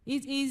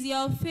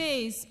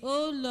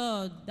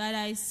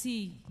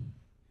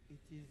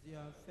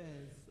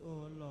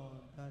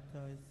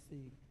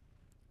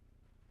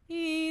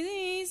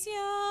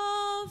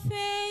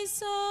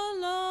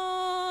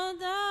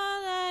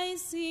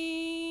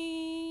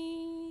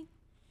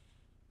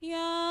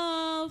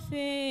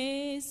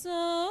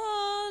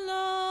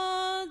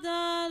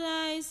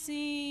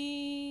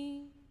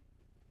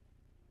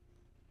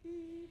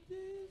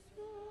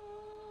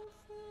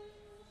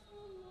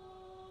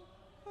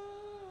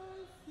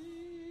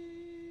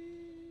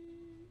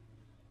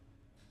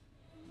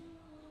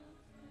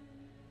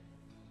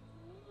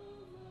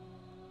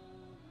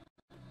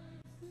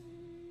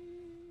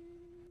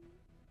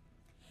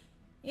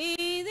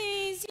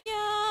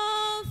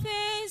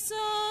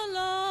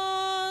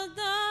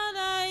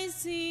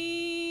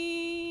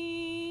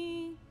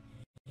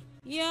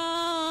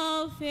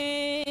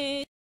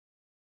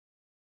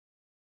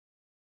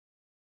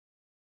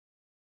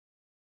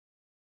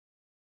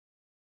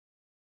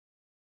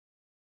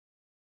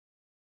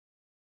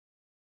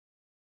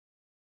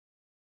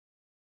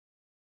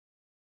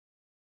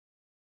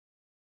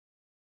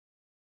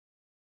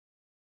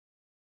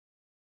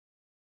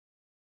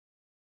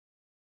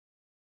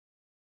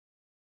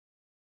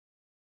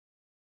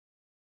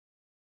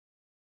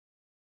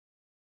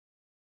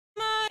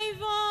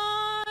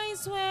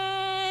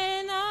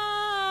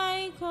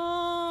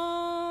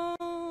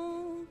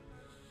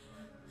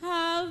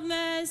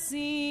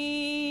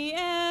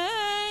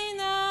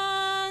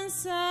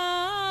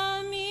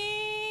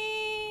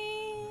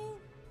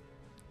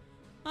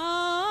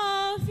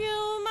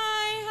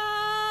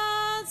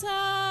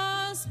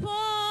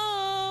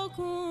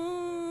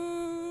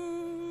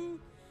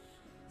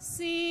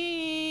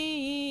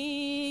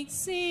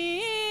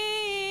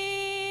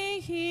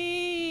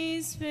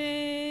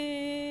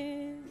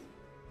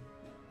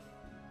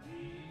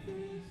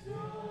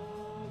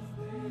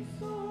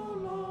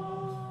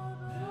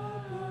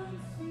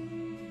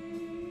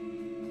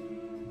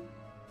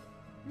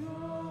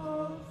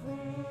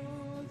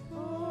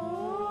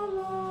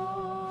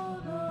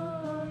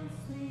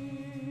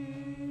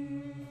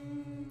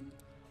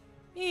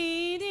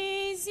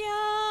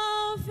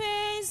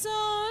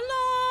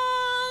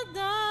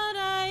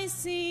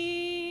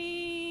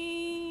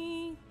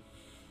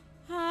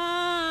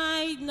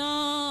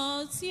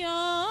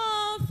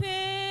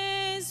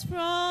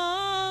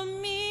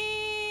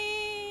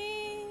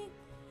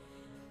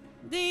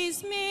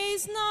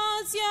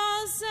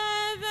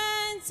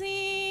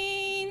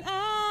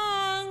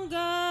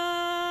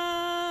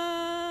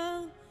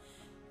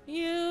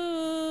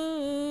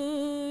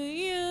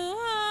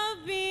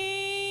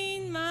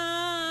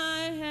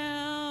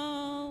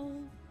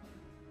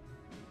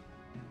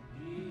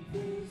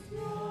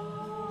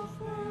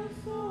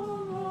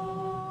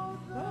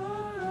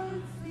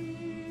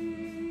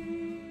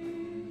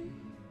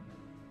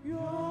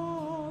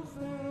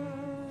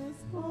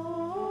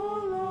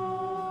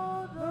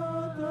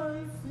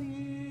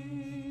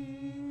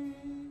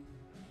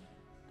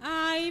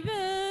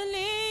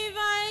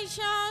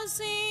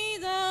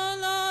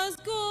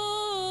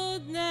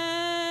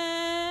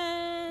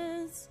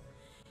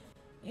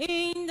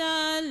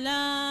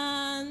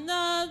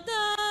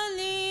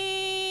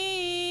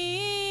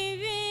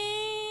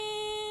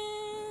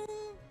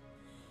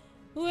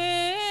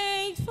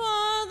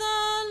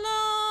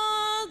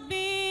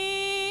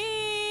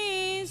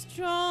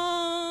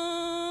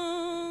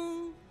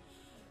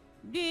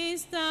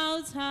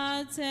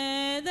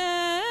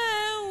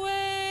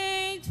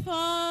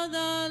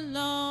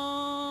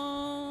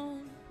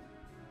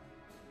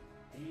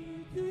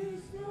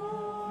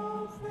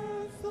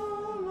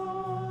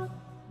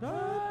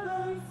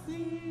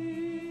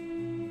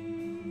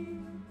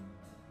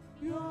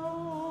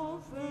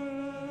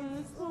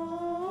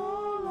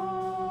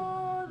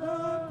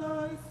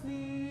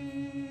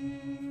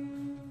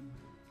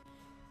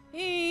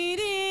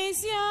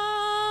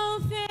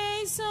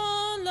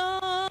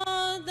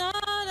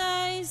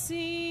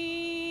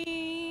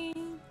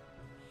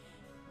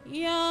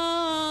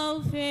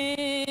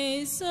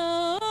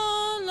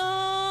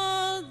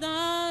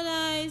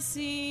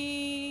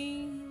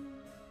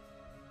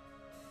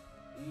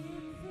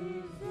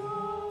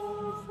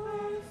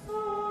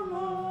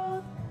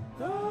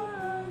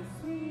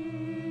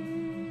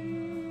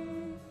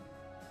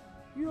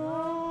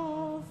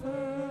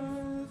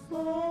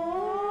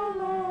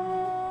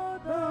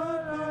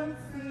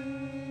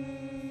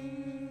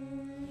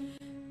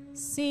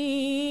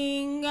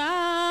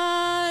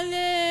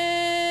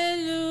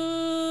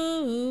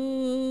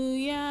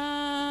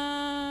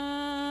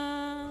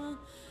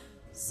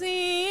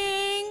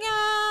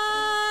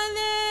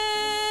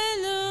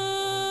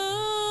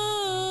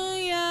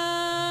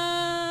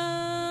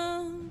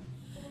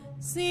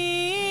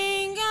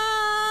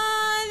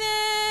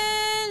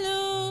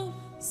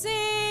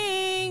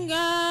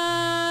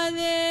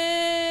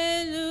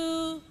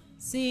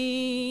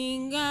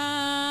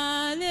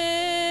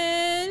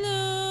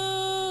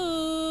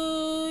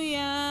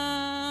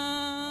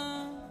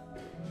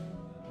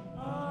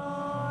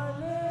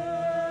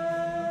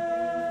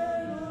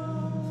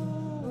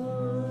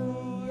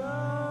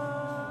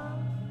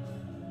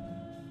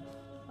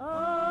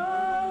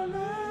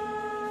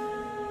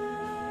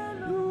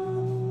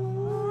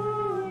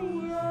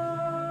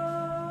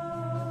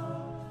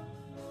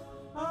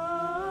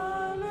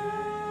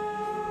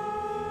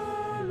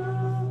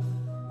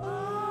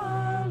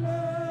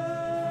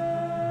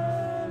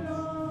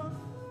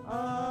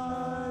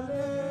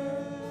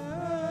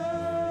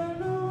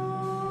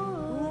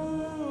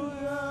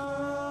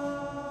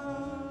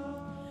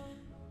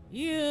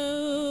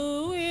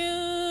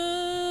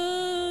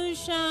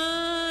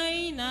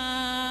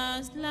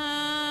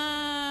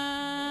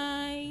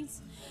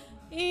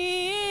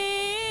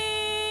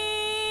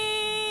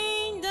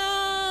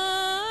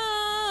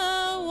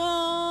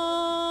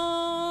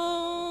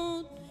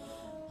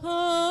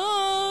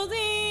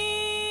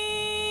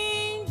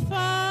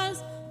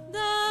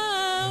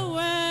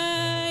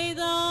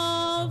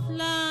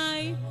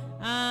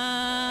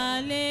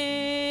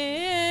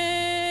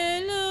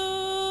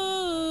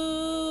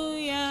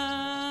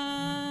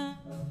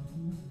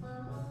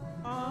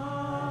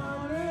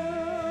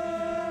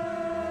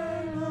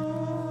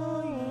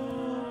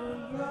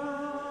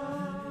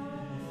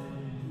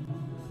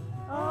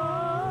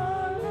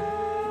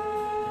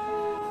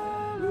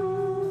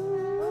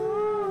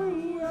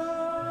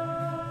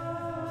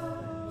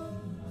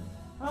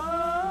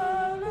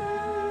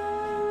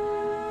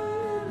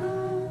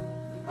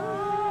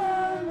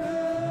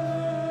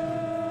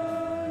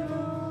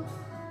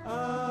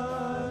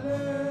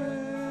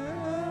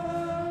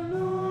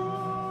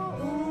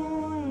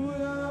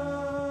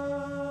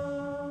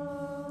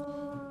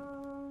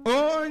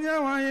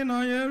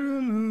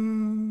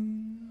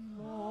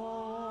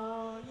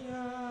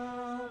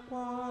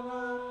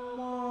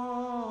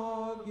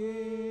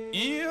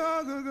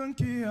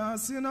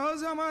 si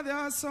n'oziọma dị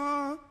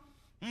asọ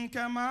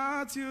nke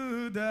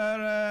Matthew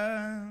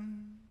dere.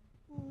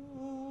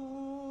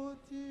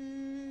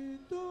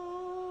 Otito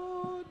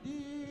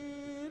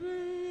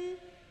dịrị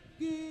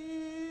gị,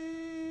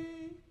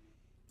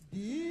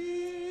 dị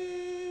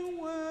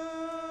nwe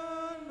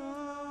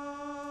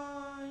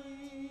n'anyị.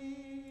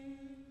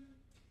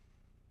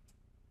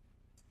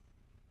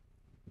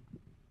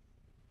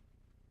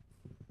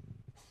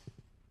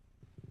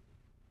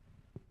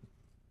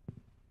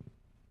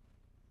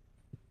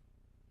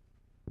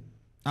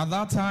 At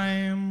that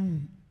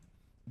time,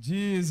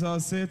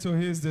 Jesus said to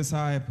his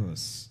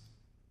disciples,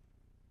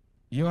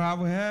 "You have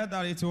heard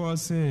that it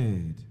was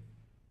said,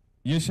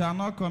 'You shall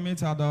not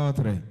commit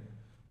adultery.'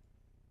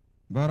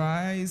 But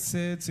I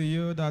say to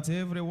you that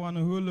everyone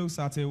who looks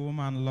at a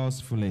woman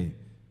lustfully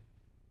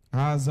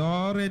has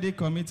already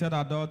committed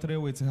adultery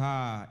with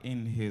her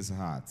in his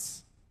heart.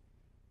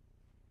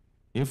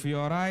 If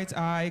your right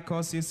eye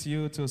causes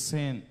you to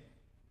sin,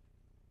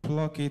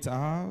 pluck it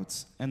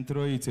out and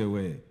throw it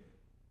away.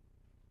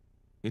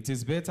 It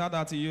is better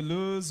that you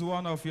lose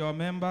one of your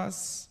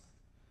members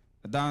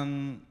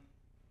than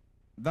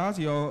that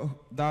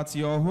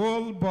your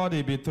whole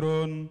body be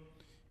thrown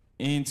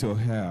into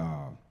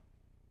hell.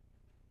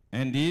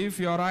 And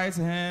if your right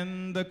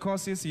hand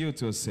causes you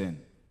to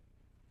sin,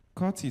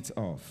 cut it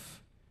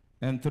off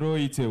and throw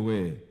it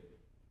away.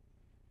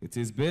 It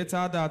is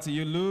better that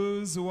you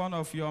lose one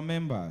of your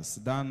members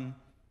than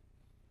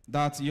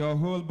that your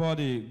whole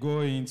body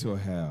go into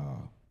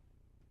hell.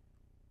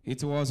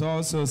 It was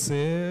also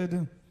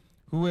said,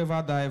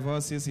 'Whoever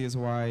divorces his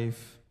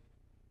wife,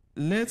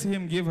 let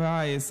him give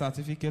her a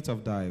certificate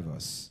of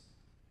divorce.'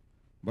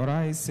 But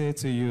I say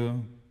to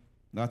you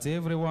that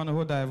everyone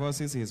who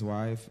divorces his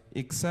wife,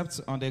 except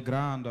on the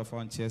ground of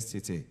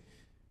unchastity,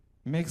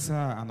 makes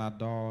her an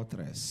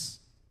adulteress.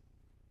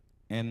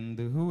 And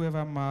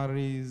whoever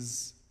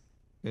marries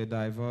a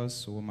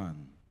divorced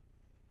woman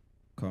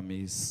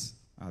commits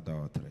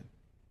adultery."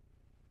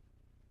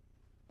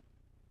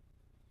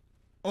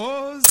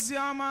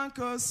 Oziọma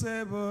nke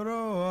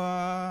osebụrụ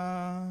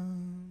ụwa.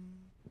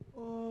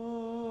 Otito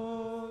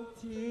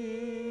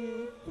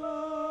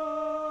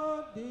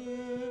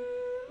dịrị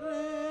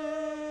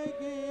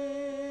gị,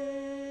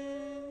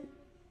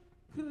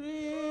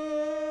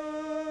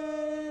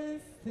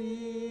 Kristi.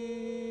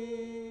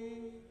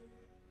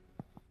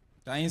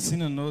 Ka anyị si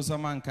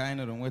n'oziọma nke anyị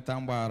nụrụ nweta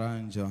mgbaghara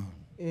njọ.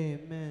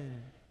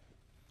 Amen.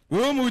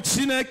 Ụmụ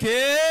Chineke.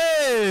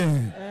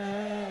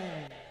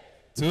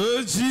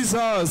 To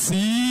Jesus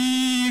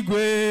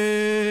igwe.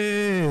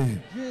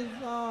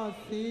 Jesus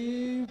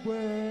igwe.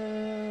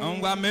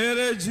 Ngwa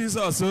mere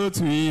Jesus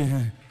otu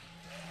ihe.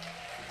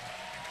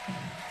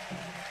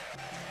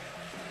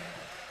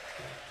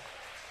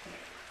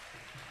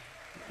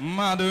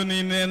 Mmadụ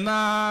niile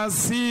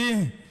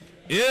na-asị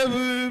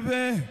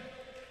ebube,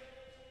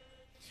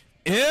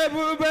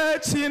 ebube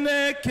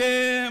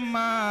Chineke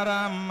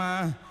mara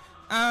mma.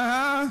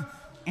 Aha,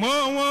 mụ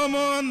onwe m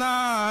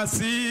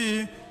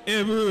na-asị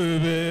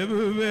ebube,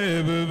 ebube,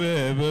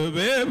 ebube,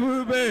 ebube,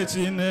 ebube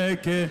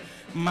Chineke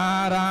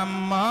mara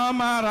mma,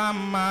 mara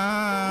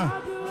mma.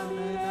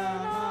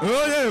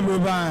 Onye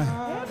ebube,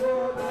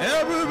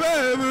 ebube,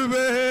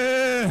 ebube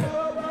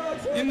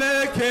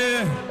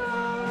Chineke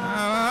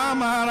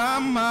mara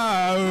mma.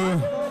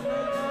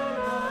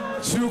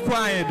 Chukwu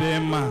anyị dị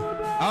mma,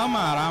 ọ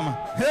mara mma.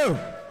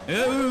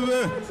 Ebube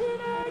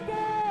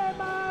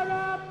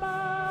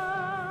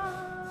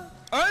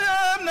onye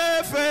m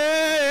na-efe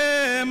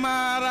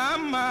mara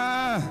mma.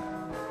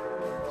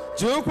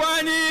 Chukwu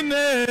anyị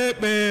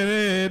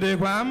na-ekpere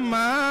dịkwa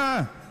mma.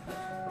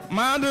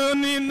 Mmadụ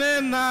niile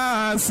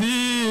na-asị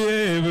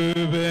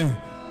ebube,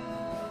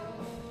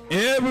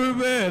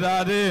 ebube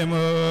dadị m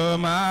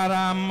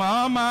mara mma,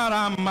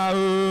 mara mma.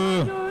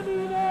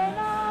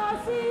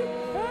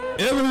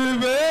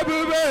 Ebube,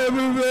 ebube,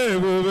 ebube,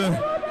 ebube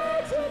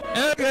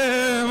eke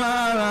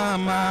mara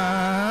mma.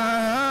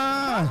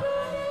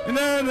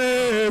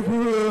 Na-ekwu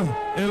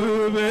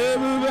ebube,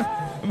 ebube,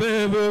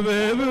 ebube,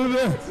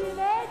 ebube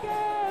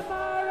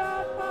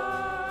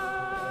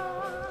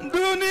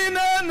ndụ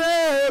niile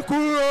na-ekwu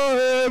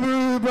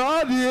ebube ọ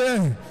dị,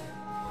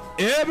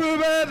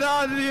 ebube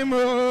dadị m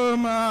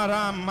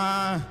mara mma.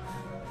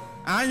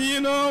 Anyị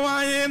n'onwe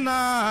anyị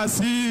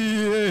na-asị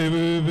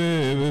ebube,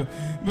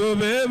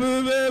 ebube,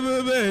 ebube,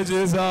 ebube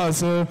Jizọs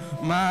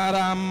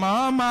mara mma,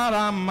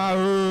 mara mma.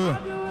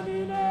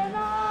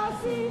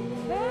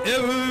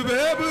 Ebube,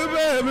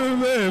 ebube,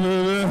 ebube,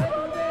 ebube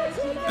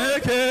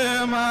eke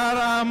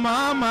mara mma,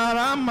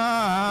 mara mma.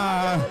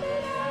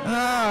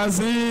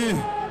 Na-asị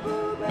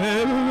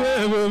ebube,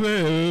 ebube,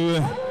 ebube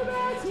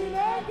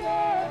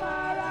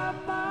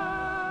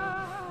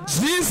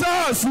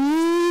Jizọs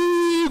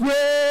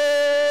igwe.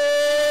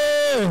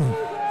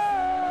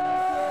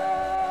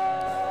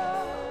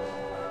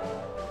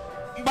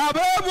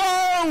 Baba ebe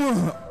ọnwụ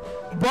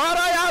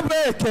bọrọ ya bụ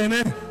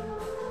ekene.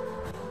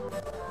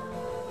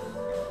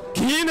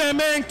 Ka ị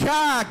na-eme nke a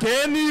ka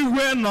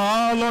eluigwe nọ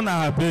ọlụ na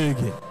be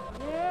gị.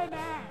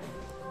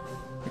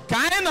 ka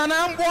anyị nọ na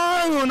mgbe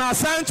ọṅụ na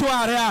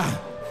sanctuary a,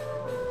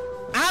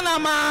 ana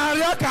m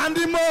arịọ ka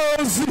ndị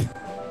mmụọ ozi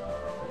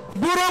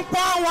buru mkpọ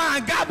ọnwa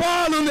aga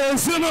bọọlụ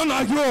n'ezinụlọ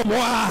gị ugbu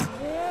a.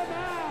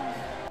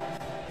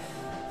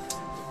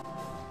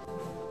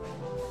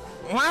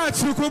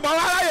 Nwachukwu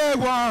gbawara ya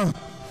egwu ahụ.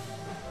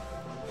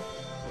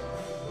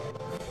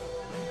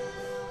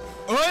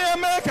 Onye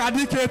mee ka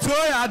dike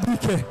too ya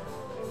dike.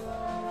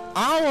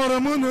 Ọ nwụrụ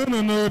mụ na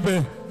unu n'obe.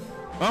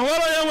 O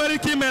nwere onye nwere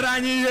ike imere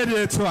anyị ihe dị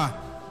etu a.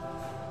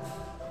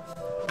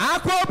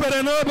 Akwa o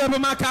bere n'obe bụ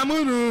maka mụ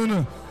na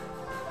unu.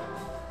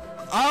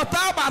 Ọta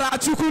gbara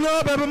Chukwu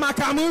n'obe bụ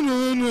maka mụ na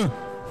unu.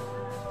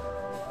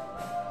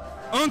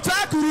 Nta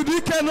kụrụ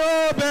dike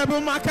n'obe bụ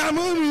maka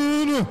mụ na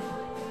unu.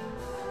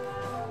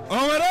 O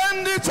nwere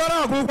ndị chọrọ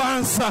ọgwụgwọ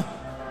nsọ.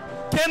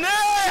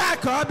 Kenee ya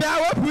ka ọ bịa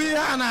wepụ ihe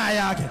a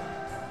n'ahịa gị.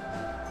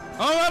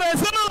 O nwere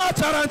ezinụlọ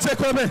chọrọ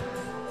nchekwebe.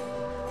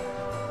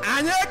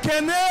 Anyị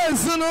ekene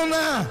ezinụlọ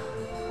a.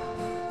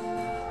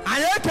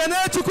 Anyị ekene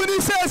Chukwu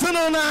n'isi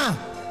ezinụlọ a.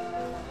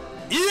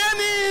 Ihe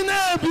niile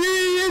bụ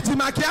ihe iji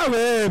maka ya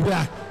wee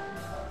bịa.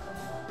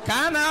 Ka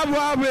a na-abụ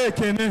abụ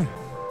ekene.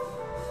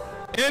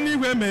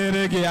 Eluigwe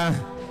mere gị ya.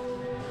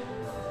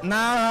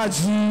 N'aha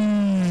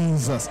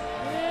Jizọs.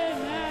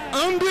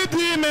 Ndị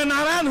dị ime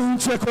nara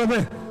nchekwebe.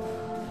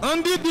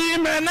 Ndị dị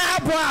ime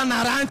na-abụ a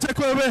nara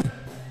nchekwebe.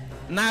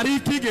 Nara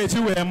ike ị ga-eji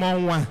wee mụọ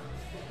nwa.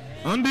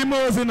 Ndị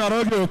mmụọ ozi nọrọ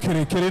gị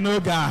okirikiri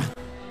n'oge a.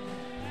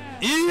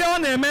 Ihe ọ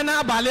na-eme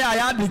n'abalị a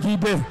ya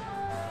dịgide.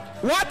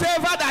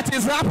 Whatever that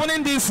is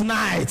happening this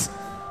night,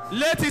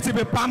 let it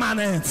be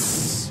permanent.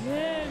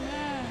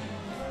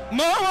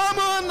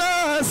 Mama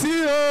na si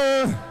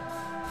o.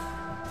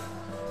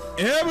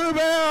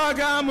 Ebube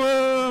ọga mo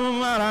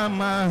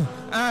marama.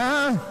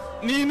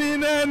 Nini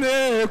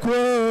nene kwo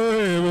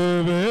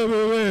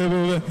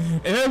ebube.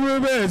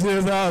 Ebube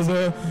Jesus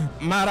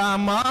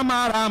marama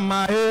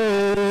marama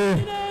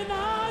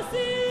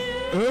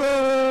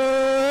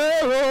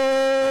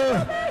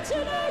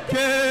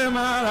ke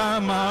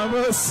marama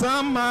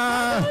bosama.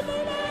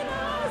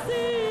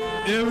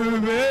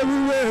 Ebube.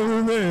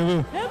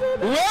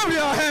 Wave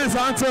your hands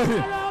unto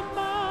him.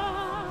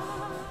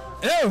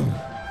 Ew,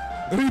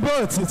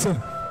 rebirth it.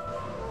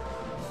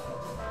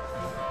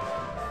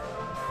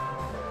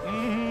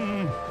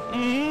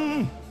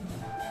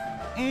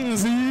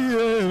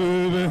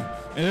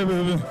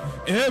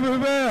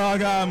 Ebube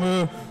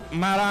agamu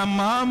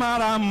marama.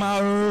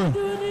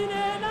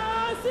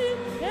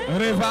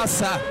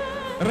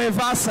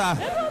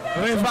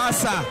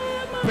 Revasa.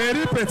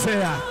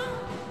 Peripetea.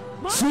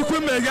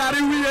 Suku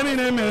megari wiye ni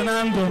ne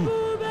na ndụ m.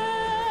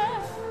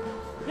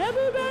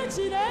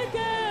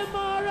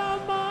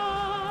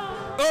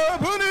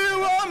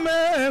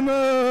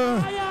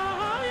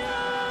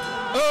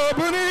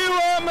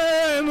 Obuniwo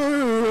menu.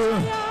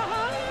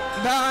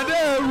 Dade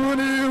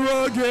obuniwo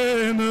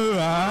genu.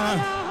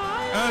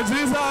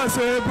 Jesus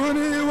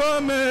obuniwo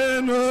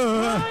menu.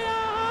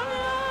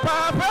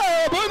 Papa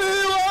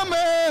obuniwo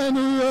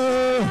menu.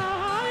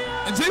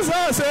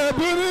 Jesus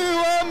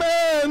ebuniwo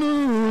menu.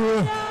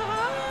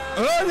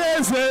 Onye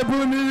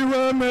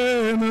ebuniwo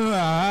menu.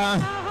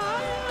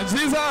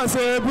 Jesus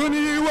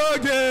ebuniwo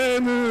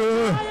genu.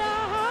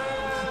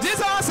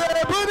 Jesus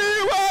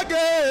ebuniwo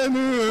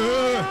genu.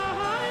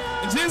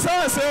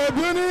 Jesus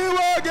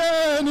ebuniwo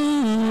genu.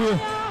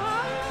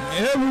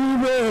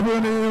 Ebube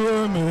ebuniwo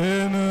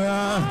menu.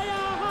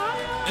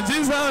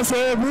 Jesus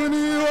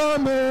ebuniwo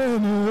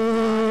menu.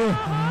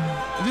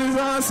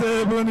 Jesus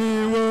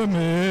ebuniwo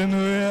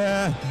menu.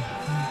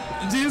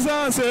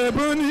 Jesus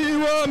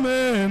ebuniwo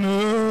menu.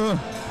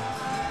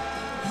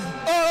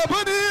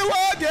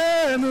 Obuniwo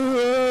genu.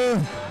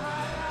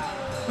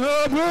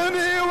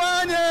 Obuniwo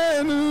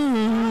nyenu.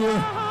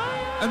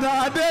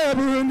 Dade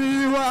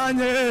ebuniwo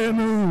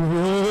nyenu.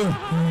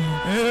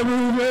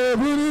 Ebube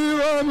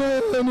ebuniwo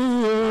menu.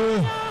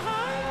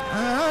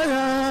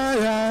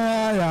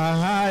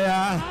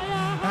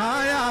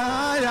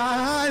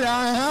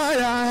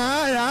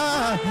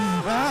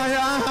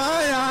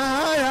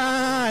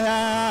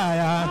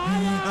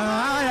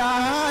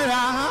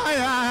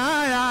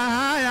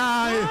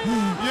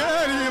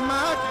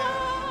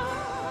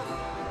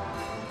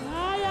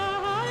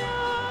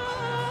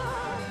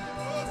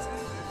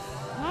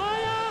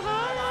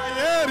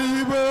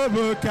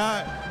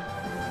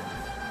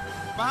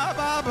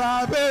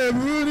 Baba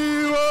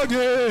ebuniwo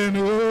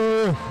genu.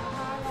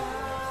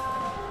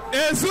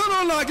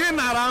 Ezinụlọ gị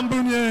nara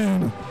mbunye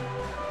enu.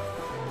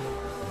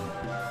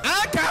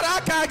 Akara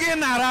aka gị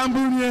nara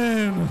mbunye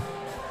enu.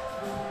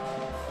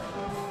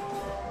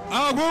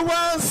 Ọgwụgwọ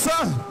nsọ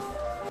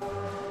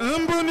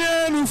mbunye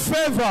enu.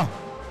 Favor.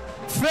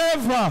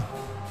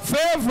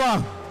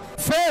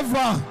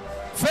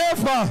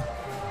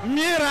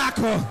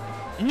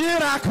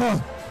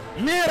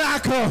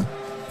 Miracle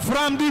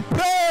from the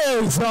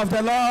praise of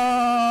the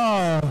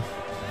Lord.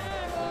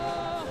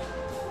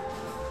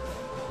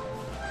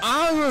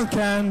 Honor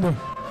candle,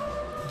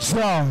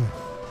 joy,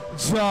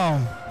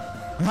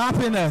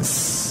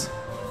 happiness,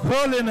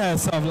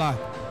 holiness of life.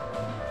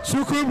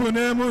 Chukwu bụ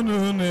n'emu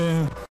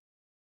n'une.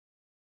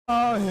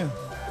 Him.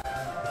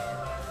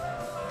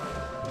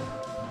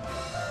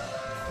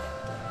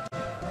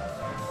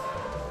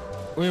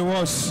 We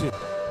worship.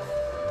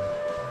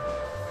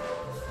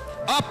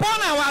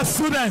 Upon our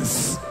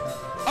students,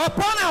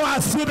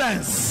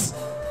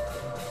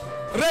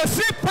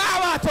 receive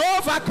power to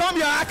overcome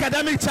your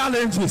academic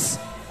challenges.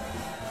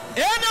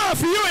 Any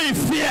of you in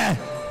fear,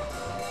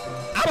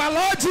 our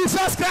Lord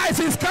Jesus Christ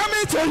is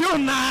coming to you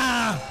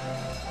now.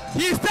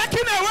 He's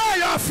taking away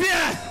your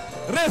fear.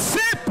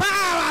 Receive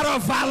power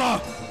of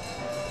valor,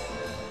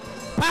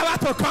 power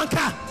to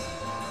conquer.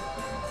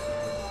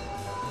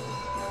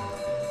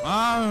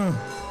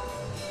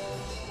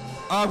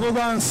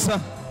 Agugansa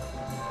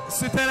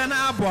sitere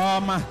na abụ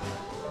ọma.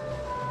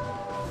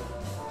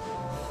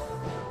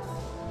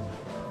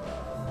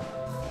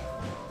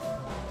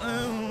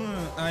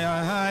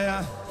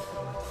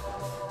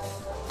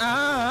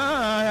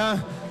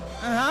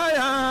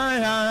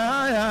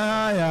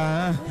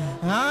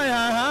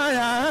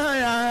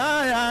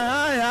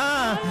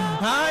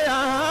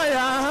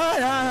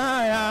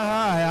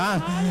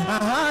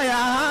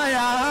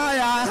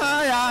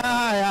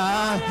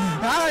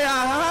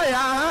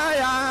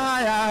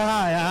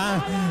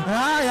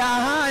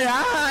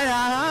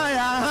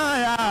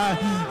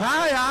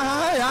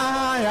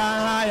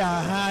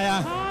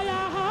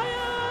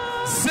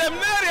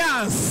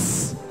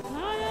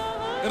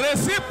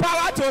 Receive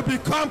power to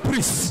become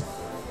priests.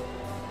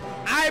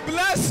 I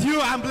bless you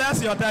and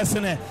bless your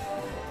destiny.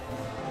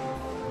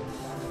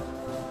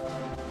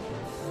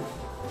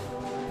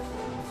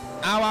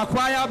 Our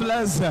choir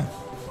bless them.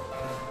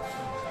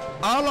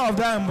 All of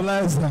them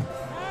bless them.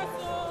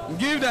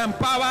 Give them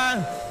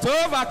power to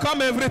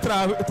overcome every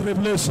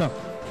tribulation.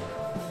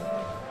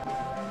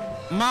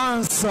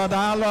 Man said,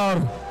 our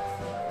Lord.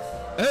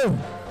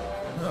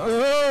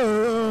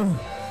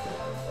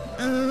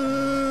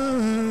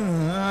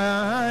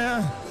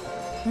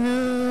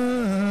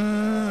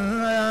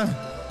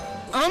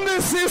 And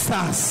the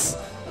sisters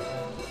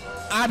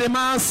are the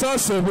man so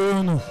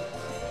sober.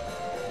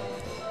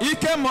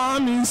 Ike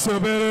mommy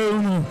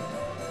sober.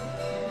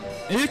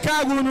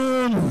 Ika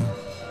gunun.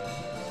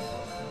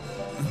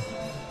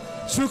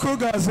 Shuku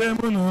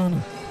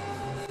gazemunun.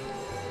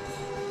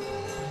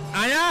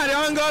 Aya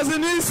yongozi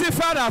nisi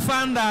fada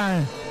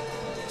fanda.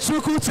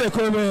 Shuku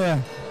chekobeya.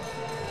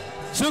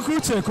 Shuku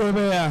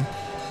chekobeya.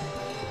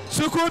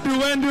 Shuku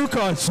duwendu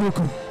ko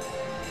shuku.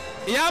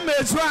 Ya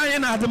mejwa anyị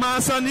na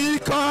adịmasọ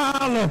n'ike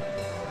ọlụ.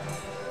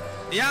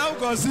 Ya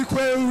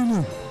gọzikwe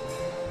unu.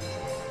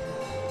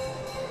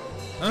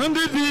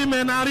 Ndị dị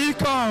ime nara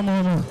ike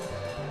ọmụmụ.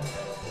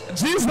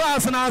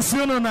 Jizọs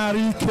na-asị unu nara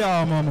ike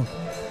ọmụmụ.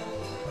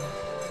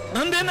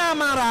 Ndị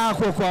na-amara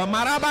akwụkwọ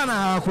maraba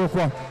na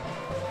akwụkwọ.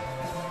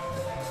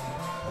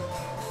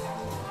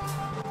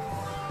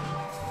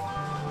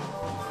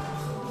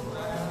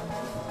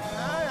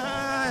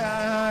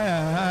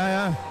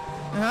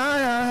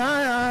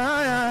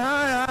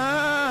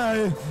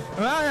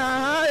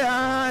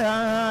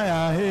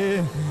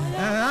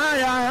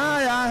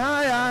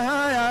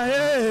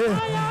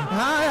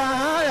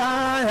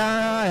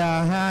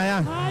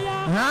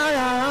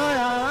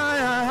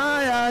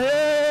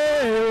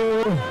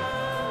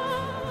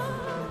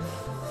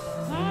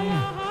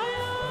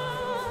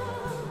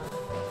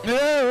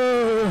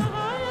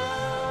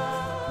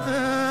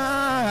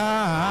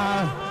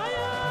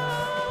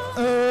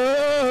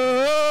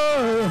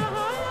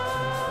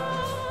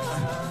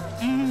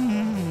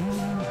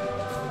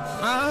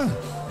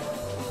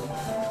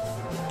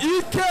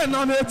 Ike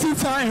nọ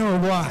n'etiti anyị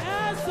ugbu a.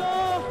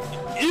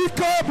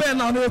 Ike obe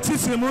nọ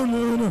n'etiti mụ na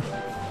unu.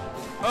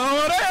 O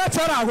nwere ya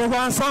chọrọ ọgwụgwọ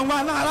nsọ ngwa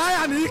nara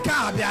ya na ike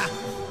abịa.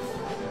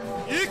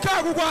 Ike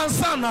ọgwụgwọ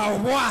nsọ na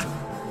ugbu a.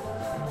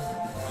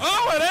 O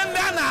nwere ndị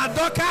a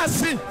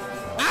na-adọkasị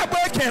agba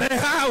ekere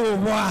ha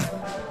ugbu a.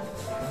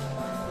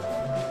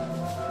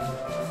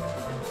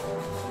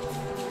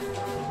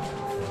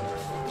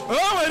 O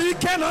nwere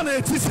ike nọ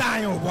n'etiti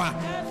anyị ugbu a.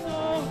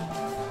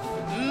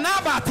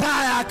 Nnabata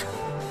ya.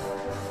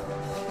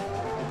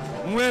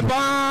 Nwebe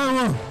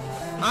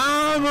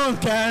ọṅụ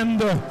nke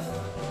ndụ.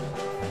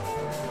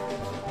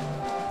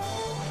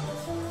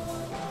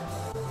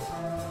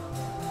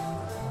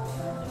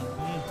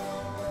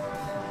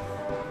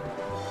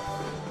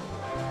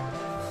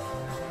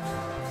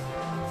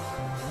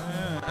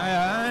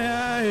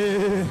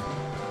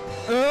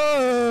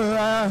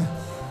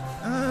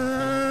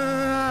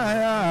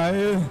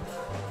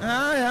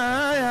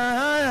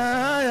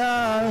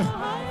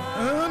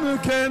 Unu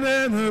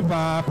kenenu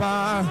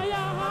Papa.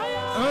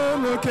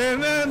 Unu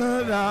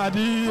kenenu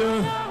Daddy.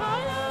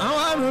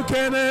 Unu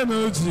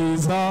kenenu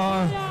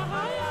Jesus.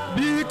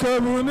 Biko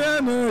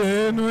bunenu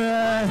enu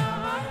ya.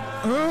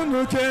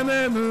 Unu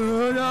kenenu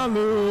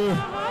Yalu.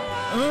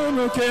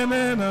 Unu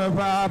kenenu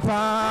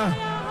Papa.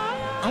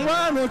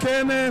 Unu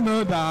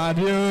kenenu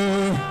Daddy.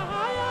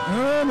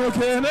 Unu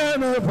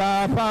kenenu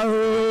Papa.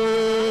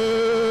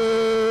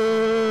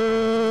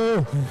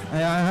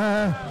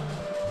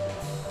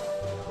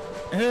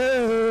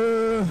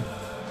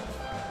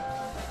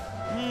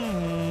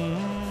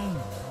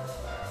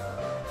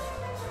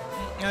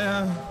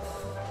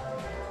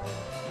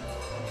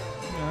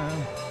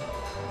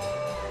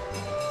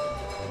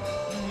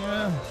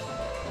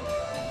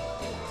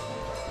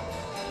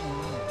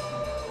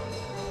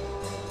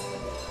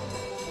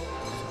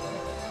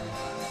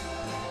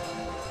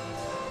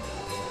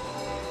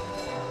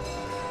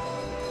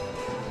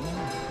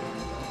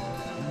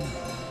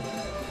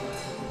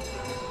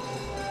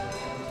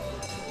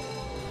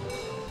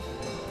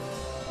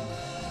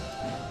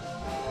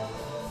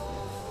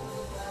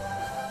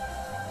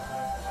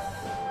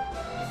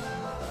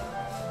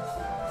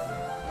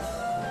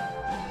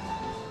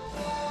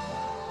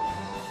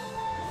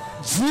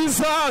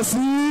 Jesus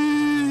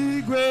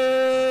Igwe.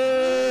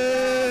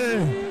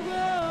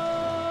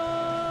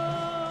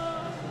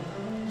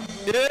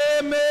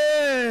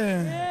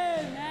 Amen.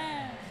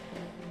 Amen.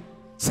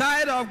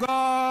 Child of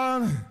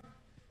God,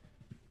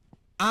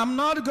 I'm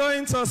not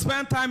going to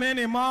spend time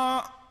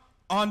anymore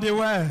on the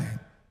word,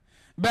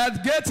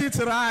 but get it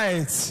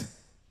right.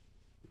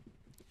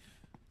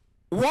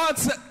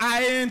 What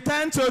I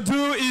intend to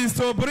do is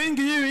to bring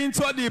you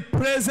into the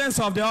presence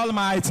of the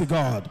Almighty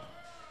God.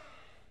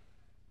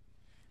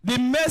 The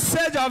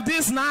message of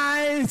this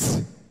night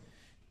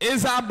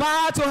is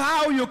about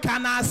how you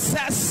can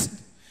access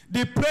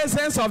the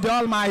presence of the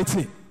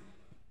Almighty.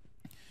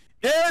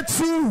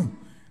 Etu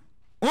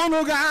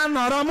unu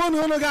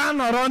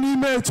ga-anọrọ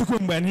n'ime Chukwu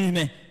mgbe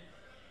niile.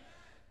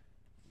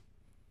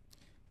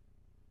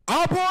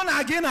 Ọ bụrụ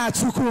na gị na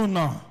Chukwu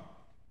nọ,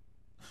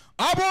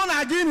 ọ bụrụ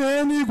na gị na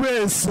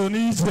eluigwe so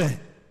n'ije,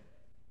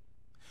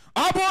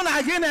 ọ bụrụ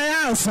na gị na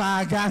ya so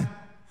aga,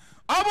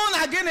 ọ bụrụ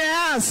na gị na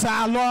ya so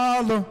alụ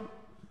ọlụ,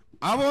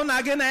 ọ bụrụ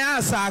na gị na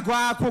ya so agụ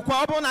akwụkwọ,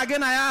 ọ bụrụ na gị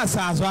na ya so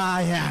azụ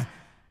ahịa,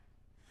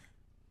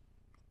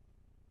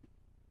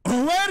 o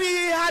nwere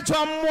ihe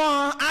ajọ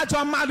mmụọ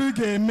ajọ mmadụ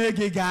ga-eme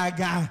gị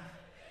ga-aga.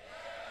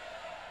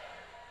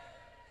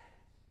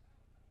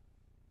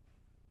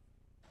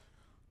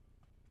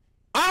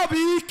 Ọ bụ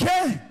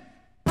ike,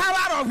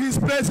 power of his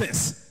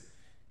presence,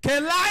 ka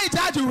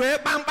Elijah ji wee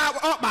kpamkpa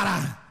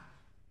ọkpara.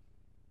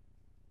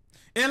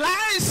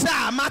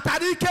 Elisha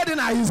matara ike dị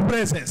na his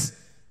presence.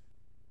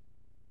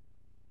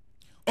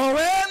 O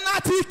wee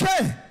nata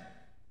ike.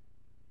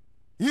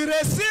 He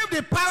received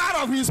the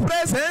power of his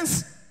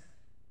presence,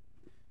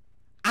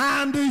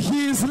 and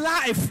his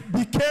life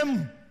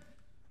became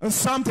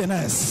something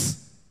else.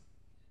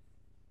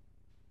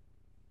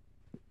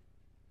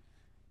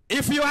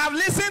 If you have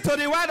listened to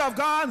the word of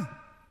God,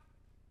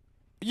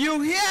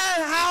 you hear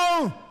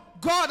how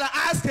God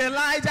asked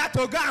Elijah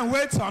to go and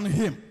wait on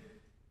him.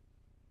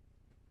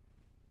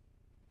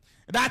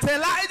 That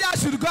Elijah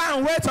should go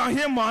and wait on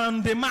him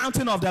on the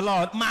mountain of the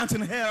Lord,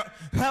 Mountain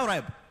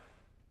Horeb.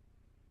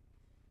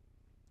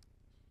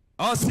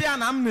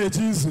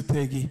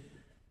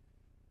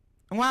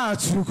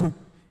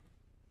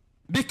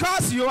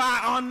 Because you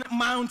are on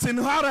Mountain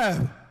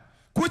Horeb,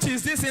 which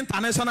is this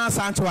international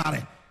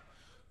sanctuary,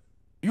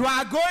 you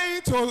are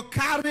going to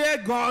carry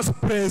God's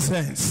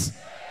presence.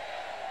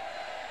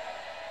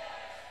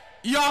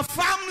 Your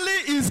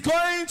family is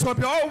going to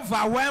be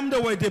overwhelmed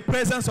with the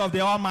presence of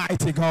the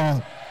Almighty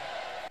God.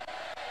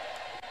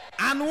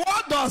 And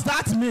what does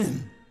that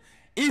mean?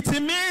 It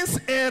means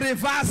a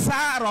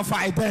reversal of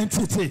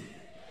identity.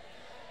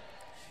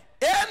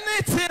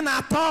 Anything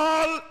at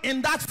all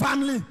in that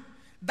family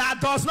that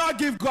does not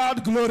give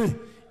God glory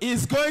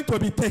is going to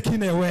be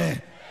taken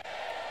away.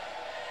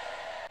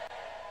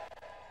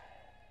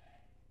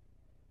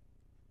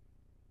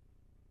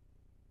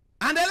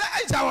 And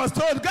Elijah was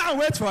told, go and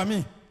wait for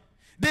me.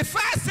 The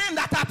first thing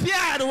that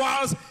appeared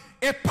was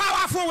a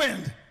powerful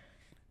wind.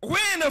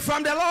 Wind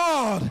from the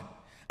Lord.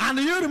 And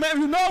you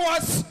know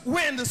what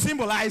wind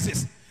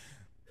symbolizes.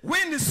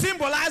 Wind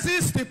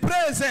symbolizes the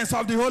presence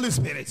of the Holy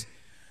Spirit.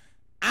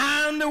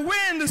 And the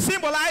wind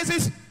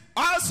symbolizes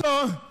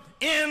also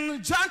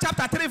in John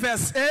chapter 3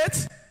 verse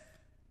 8,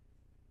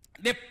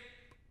 the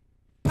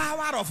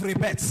power of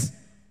rebirth.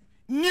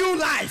 New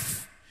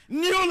life.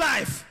 New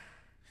life.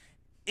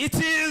 It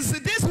is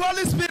this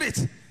Holy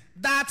Spirit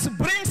that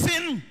brings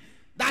in,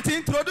 that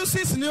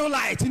introduces new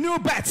light, new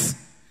birth,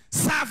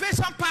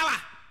 salvation power.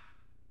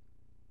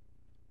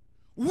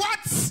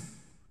 What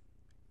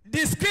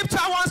the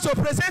scripture wants to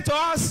present to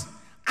us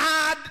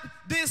are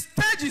the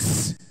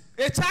stages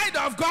a child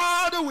of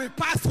God will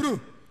pass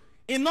through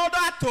in order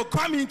to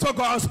come into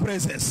God's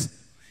presence.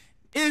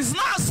 It's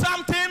not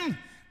something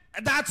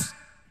that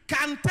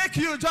can take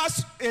you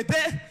just a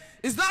day.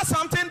 It's not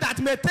something that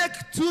may take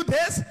 2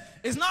 days.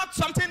 It's not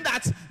something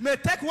that may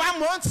take 1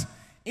 month.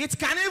 It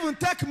can even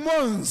take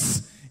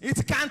months.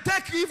 It can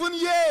take even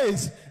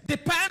years,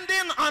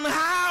 depending on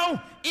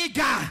how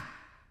eager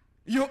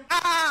you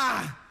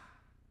are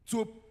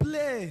to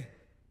play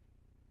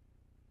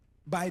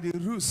by the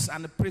rules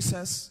and the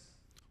precepts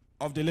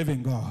of the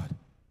living God.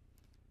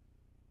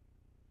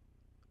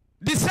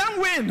 The same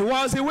wind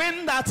was the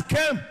wind that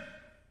came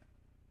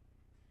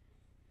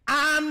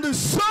and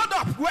showed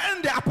up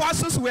when the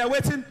apostles were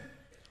waiting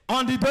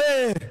on the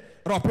day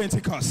of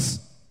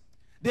Pentecost.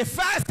 The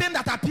first thing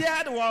that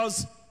appeared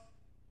was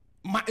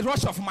a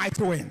rush of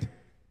mighty wind.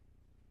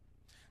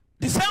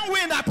 The same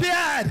wind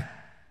appeared,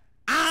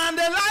 and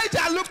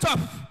Elijah looked up.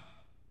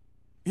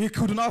 He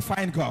could not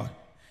find God.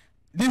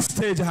 This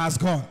stage has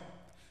gone.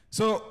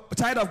 So,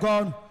 child of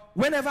God,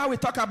 whenever we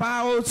talk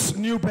about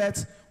new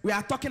birth, we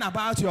are talking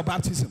about your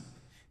baptism.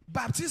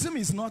 Baptism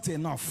is not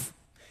enough.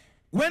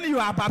 When you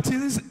are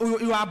baptized,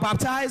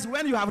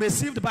 when you have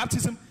received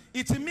baptism,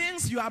 it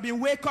means you have been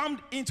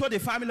welcomed into the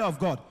family of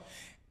God.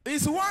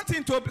 It's one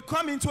thing to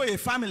come into a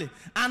family,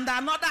 and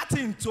another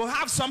thing to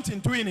have something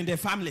doing in the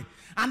family,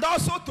 and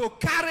also to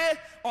carry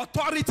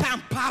authority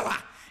and power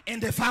in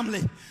the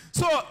family.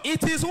 So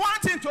it is one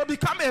thing to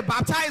become a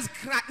baptized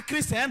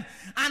Christian,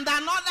 and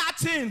another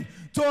thing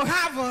to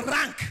have a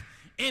rank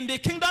in the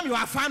kingdom you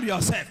have found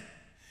yourself.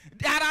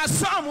 There are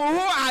some who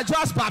are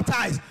just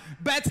baptized,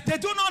 but they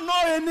do not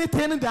know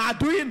anything they are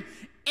doing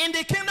in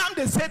the kingdom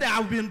they say they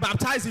have been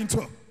baptized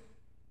into.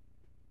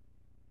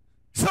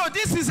 So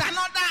this is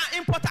another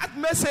important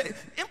message,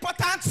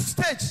 important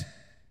stage.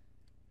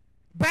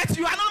 But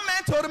you are not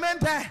meant to remain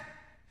there.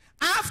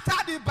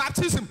 After the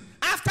baptism,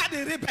 after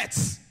the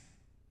rebirth,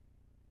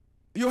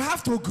 you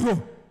have to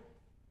grow.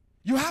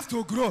 You have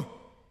to grow.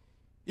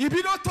 And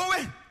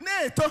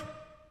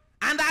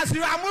as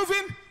you are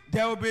moving,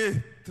 there will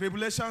be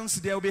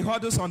tribulations, there will be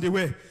hurdles on the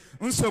way.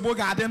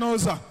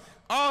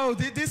 Oh,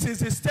 this is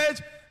the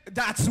stage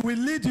that will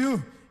lead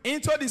you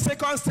into the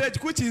second stage,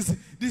 which is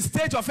the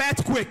stage of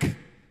earthquake.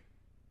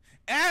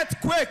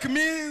 Earthquake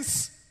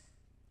means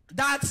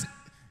that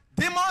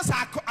demons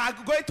are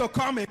going to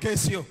come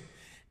against you.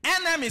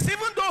 Enemies,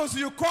 even those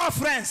you call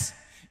friends,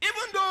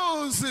 even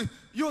those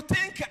you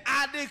think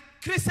are the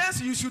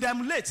Christians you should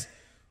emulate,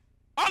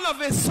 all of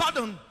a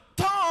sudden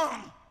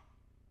turn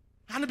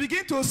and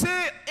begin to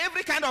say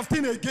every kind of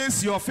thing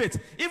against your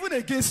faith, even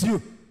against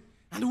you.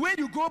 And when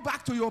you go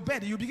back to your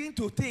bed, you begin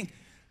to think,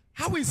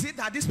 how is it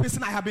that this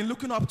person I have been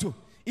looking up to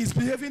is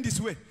behaving this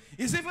way?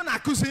 Is even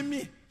accusing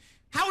me?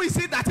 How is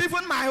it that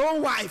even my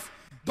own wife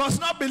does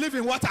not believe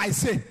in what I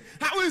say?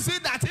 How is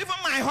it that even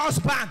my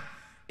husband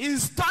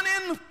is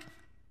turning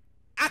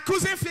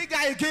accusing figure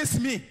against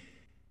me?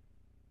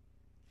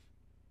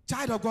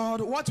 Child of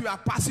God, what you are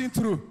passing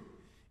through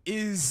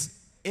is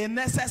a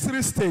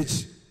necessary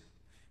stage.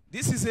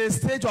 This is a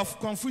stage of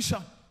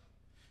confusion.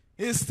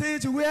 A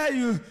stage where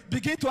you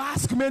begin to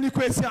ask many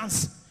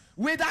questions,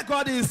 whether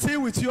God is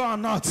still with you or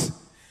not.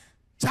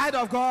 Child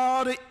of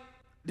God,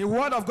 the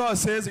word of God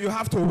says you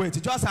have to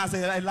wait, just as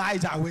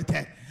Elijah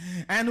waited.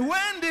 And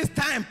when this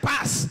time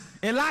passed,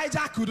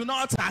 Elijah could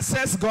not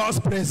access God's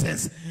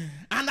presence.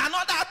 And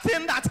another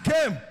thing that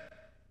came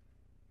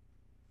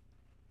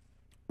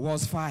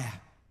was fire.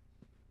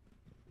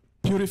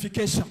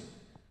 Purification.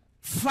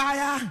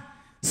 Fire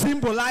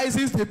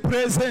symbolizes the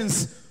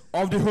presence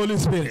of the Holy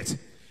Spirit.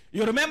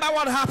 You remember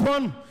what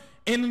happened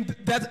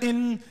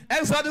in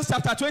Exodus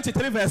chapter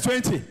 23 verse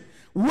 20.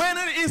 When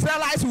the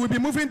Israelites will be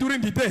moving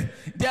during the day,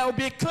 there will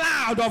be a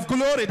cloud of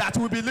glory that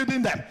will be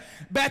leading them.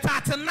 But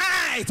at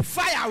night,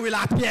 fire will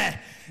appear.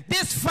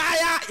 This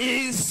fire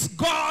is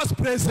God's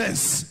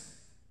presence.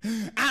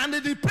 And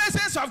the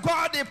presence of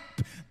God, the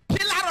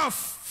pillar of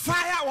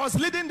fire was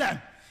leading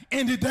them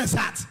in the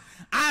desert.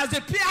 As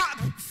the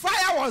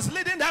fire was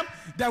leading them,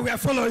 they were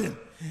following.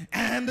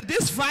 And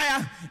this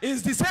fire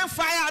is the same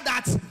fire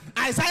that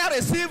Isaiah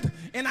received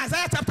in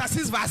Isaiah chapter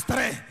 6 verse 3.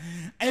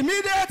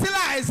 Immediately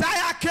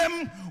Isaiah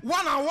came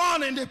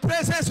one-on-one in the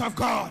presence of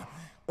God.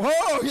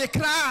 Oh, he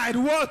cried,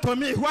 woe to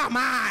me, who am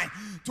I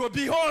to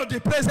behold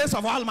the presence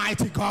of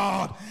Almighty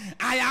God?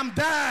 I am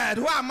dead,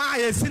 who am I,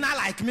 a sinner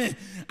like me?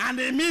 And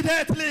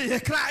immediately he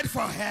cried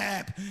for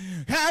help.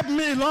 Help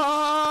me,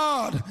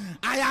 Lord,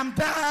 I am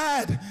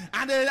dead.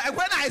 And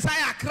when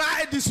Isaiah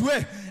cried this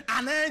way,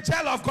 an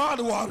angel of God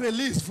was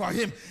released for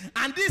him.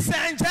 And this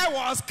angel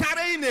was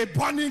carrying a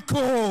burning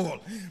coal,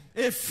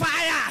 a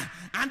fire.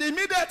 And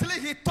immediately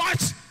he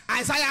touched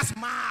Isaiah's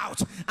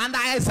mouth. And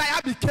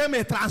Isaiah became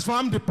a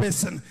transformed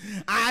person.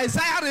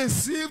 Isaiah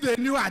received a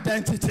new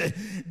identity.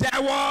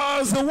 There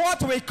was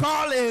what we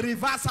call a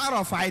reversal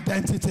of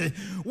identity.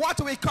 What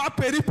we call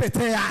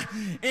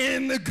peripeteia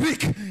in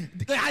Greek.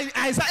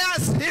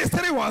 Isaiah's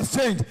history was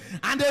changed.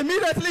 And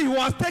immediately he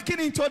was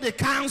taken into the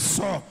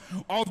counsel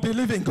of the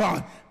living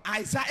God.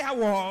 Isaiah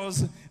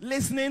was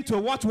listening to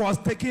what was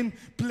taking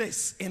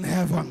place in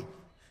heaven.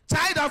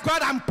 Child of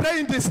God, I'm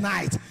praying this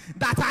night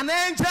that an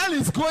angel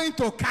is going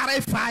to carry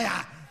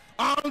fire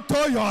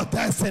onto your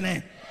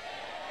destiny,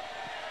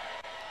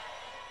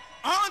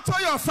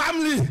 onto your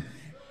family.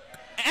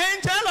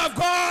 Angel of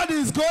God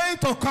is going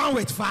to come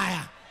with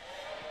fire.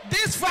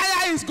 This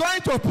fire is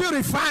going to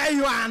purify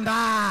you and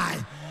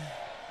I.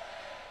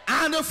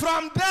 And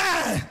from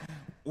there,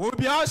 we'll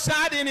be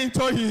ushered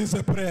into his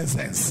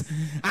presence.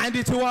 And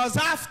it was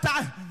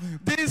after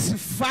this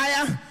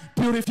fire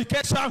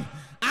purification,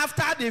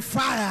 after the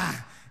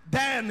fire,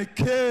 then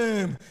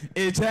came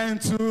a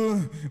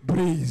gentle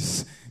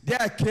breeze.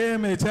 There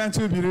came a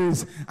gentle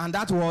breeze, and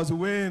that was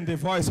when the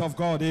voice of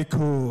God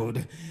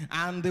echoed.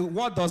 And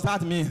what does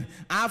that mean?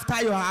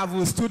 After you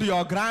have stood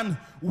your ground,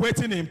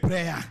 waiting in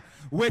prayer,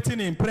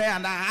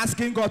 and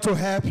asking God to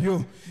help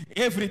you.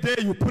 Every day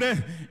you pray,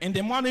 in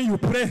the morning you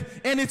pray,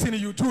 anything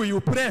you do,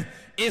 you pray.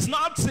 It's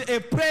not a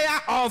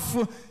prayer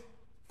of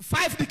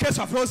 5 decades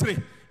of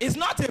rosary. It's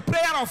not a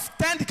prayer of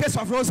 10 decades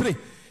of rosary.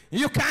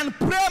 You can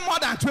pray more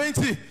than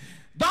 20.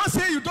 Don't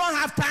say you don't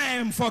have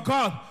time for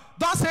God.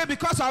 Don't say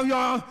because of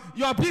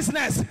your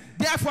business,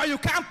 therefore you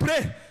can't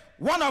pray.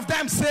 One of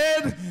them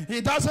said he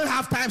doesn't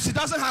have time. She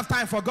doesn't have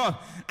time for God.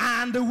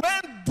 And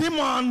when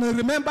demon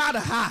remembered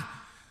her,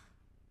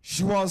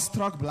 she was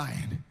struck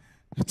blind.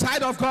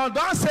 Child of God,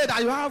 don't say that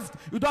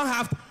you don't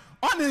have.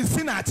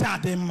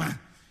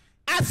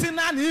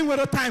 Asina ni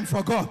nwere time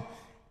for God.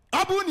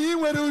 Obu ni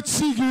nwere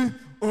uchi gi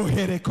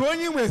ohere ka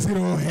onye nweziri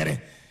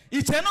ohere.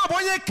 Iche na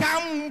onye ka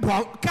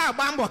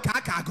agba mbọ ka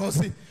aka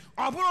agozi.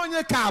 Oburu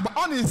onye ka agba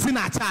ọ na-esi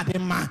na acha dị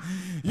mma.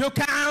 You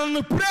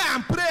can pray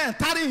and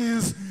tarry in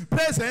his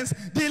presence.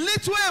 The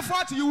little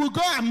effort you will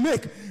go and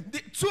make, the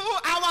 2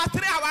 hours,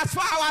 3 hours,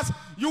 4 hours,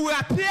 you will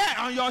appear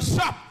on your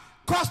shop.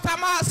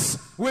 Customers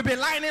will be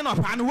lining up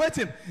and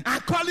waiting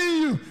and calling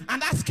you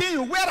and asking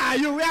you, where are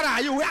you? Where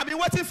are you? We have been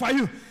waiting for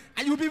you.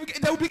 And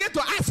they will begin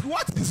to ask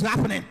what is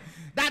happening.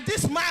 That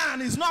this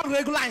man is not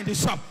regular in the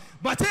shop.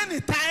 But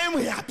any time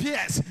he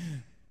appears,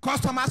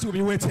 customers will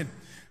be waiting.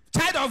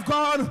 Child of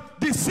God,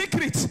 the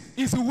secret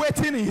is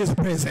waiting in his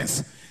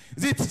presence.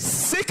 The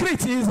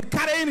secret is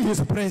carrying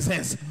his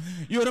presence.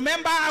 You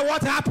remember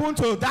what happened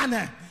to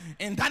Daniel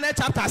in Daniel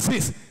chapter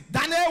 6.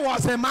 Daniel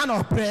was a man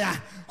of prayer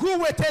who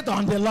waited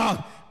on the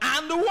Lord.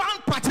 And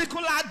one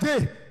particular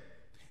day,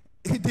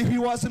 he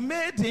was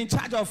made in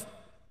charge of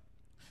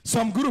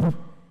some group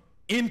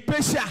in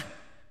Persia.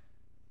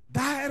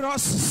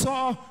 Darius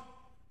saw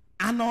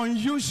an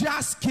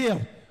unusual skill,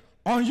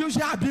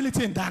 unusual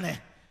ability in Daniel.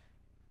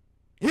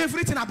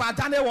 Everything about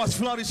Daniel was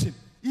flourishing.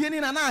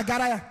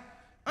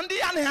 And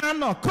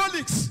the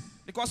colleagues,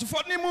 because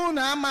for the moon,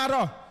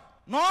 Amaro,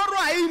 n'ọrụ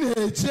anyị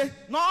na-eche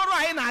n'ọrụ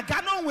anyị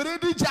na-aga n'onwere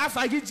ndị ji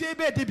afa gị ji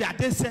ebe dibịa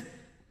dese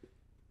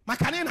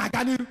maka na ị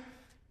na-aga n'iru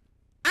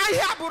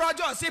ahịa bụrụ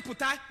ọjọọ si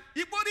pụta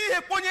ikporo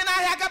ihe kponye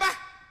n'ahịa gaba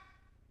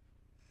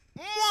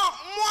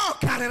mmụọ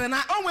karịrị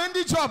na onwe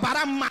ndị ji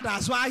ọbara mmadụ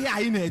azụ ahịa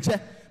anyị na-eje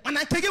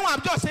mana nke gị nwa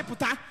ọjọọ si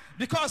pụta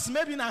because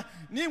maybe na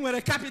ị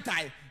nwere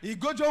capital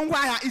igojo ngwa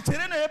ahịa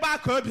ichere na ebe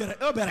aka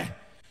obere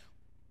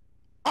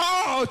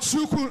ọ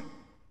Chukwu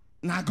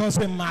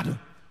na-agọzi mmadụ.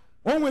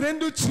 O nwere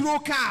ndị chiri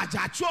oke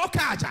aja chụọ oke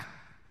aja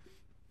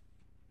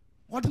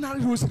ordinary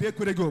rules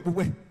ekwere gị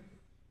okpukpe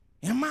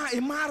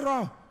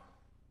ịmarọ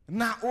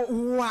na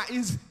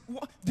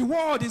the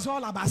world is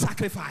all about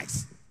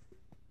sacrifice.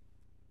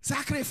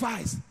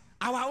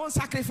 Our own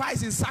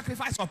sacrifice is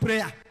sacrifice of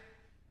prayer.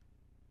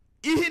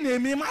 Ihe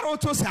na-eme ịmara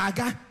otu si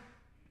aga.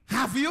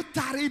 Have you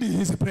tarried in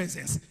his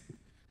presence?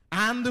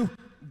 And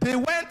they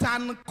went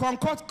and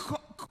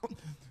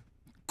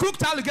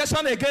cooked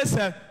allegation against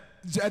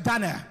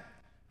Daniel.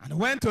 And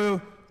went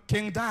to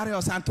King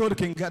Darius and told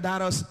King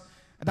Darius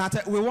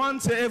that we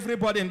want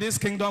everybody in this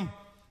kingdom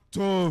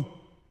to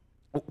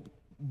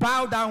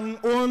bow down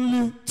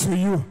only to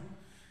you.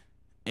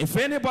 If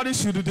anybody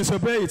should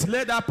disobey it,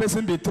 let that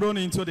person be thrown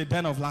into the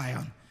den of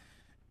lions.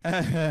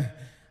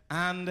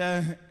 And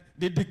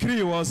the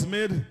decree was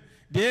made,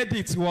 the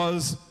edict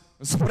was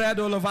spread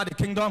all over the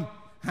kingdom,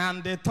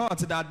 and they thought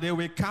that they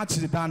will catch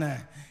Daniel.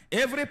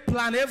 Every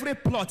plan, every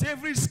plot,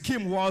 every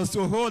scheme was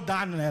to hold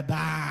Daniel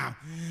down.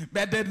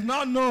 But they did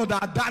not know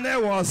that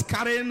Daniel was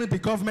carrying the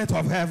government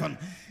of heaven.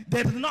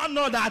 They did not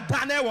know that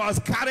Daniel was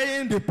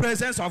carrying the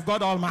presence of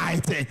God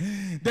Almighty.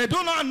 They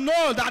do not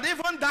know that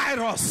even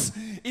Darius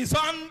is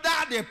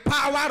under the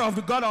power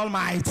of God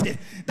Almighty.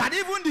 That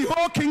even the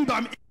whole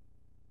kingdom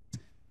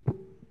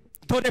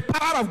to the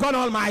power of God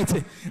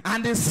Almighty.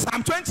 And in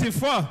Psalm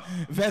 24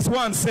 verse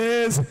 1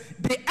 says,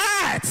 the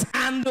earth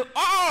and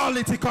all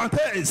it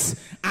contains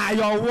are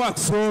your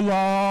works, O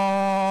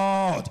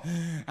Lord.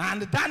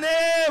 And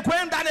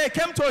when Daniel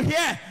came to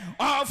hear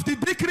of the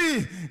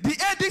decree, the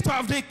edict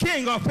of the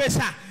king of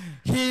Persia,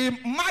 he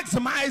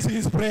maximized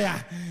his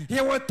prayer. He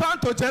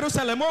returned to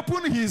Jerusalem,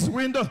 opened his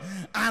window,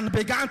 and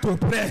began to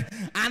pray,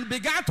 and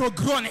began to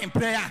groan in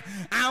prayer,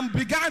 and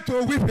began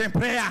to weep in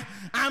prayer,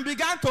 and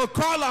began to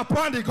call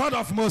upon the God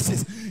of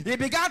Moses. He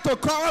began to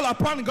call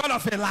upon the God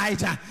of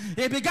Elijah.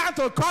 He began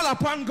to call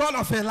upon God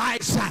of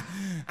Elisha.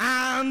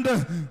 And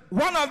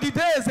one of the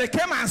days they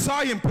came and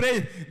saw him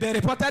pray. They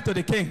reported to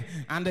the king.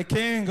 And the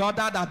king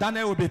ordered that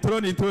Daniel would be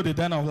thrown into the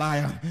den of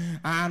lions.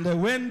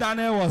 And when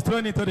Daniel was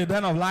thrown into the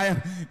den of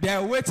lions, they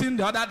were waiting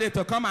the other day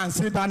to come and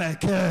see Daniel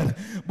killed.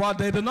 But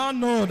they did not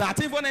know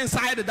that even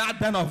inside that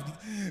den of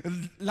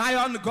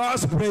lion,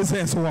 God's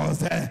presence was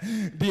there.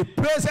 The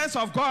presence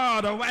of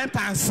God went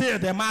and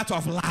sealed the mouth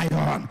of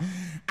lion.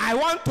 I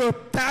want to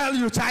tell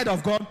you, child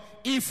of God,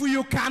 if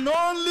you can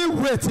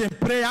only wait in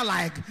prayer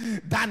like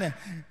Daniel.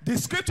 The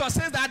scripture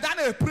says that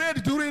Daniel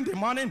prayed during the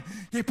morning,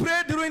 he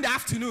prayed during the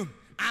afternoon,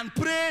 and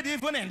prayed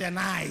even in the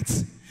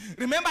night.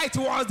 Remember, it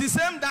was the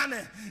same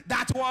Daniel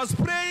that was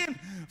praying,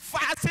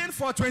 fasting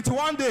for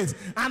 21 days.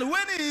 And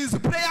when his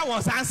prayer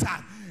was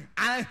answered,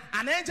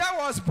 an angel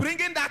was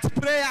bringing that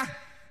prayer,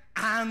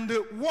 and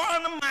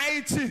one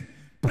mighty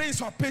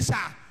prince of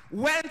Persia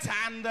went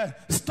and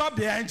stopped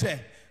the angel.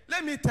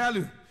 Let me tell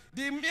you,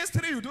 the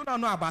mystery you do not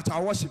know about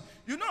our worship.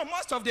 You know,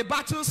 most of the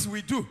battles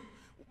we do,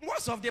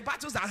 most of the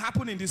battles that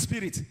happen in the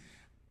spirit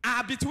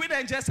are between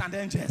angels and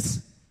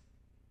angels.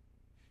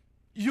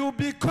 You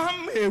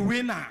become a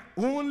winner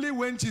only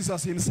when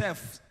Jesus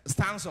himself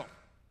stands up,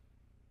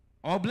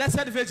 or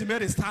Blessed Virgin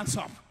Mary stands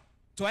up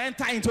to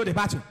enter into the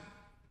battle.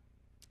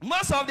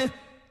 Most of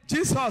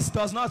Jesus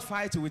does not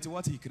fight with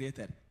what he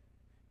created.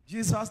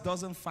 Jesus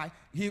doesn't fight.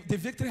 The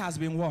victory has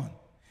been won.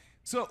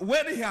 So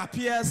when he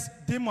appears,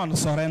 demon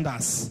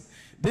surrenders.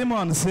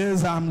 Demon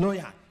says, I'm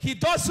loyal. He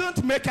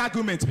doesn't make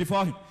arguments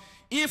before him.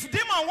 If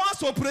demon wants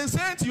to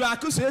present your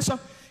accusation,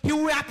 he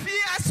will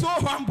appear so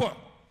humble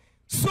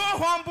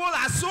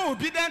and so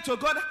obedient to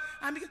God.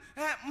 And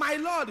my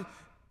Lord,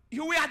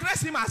 you will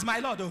address him as my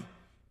Lord. Oh.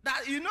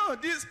 That you know,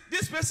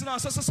 this person,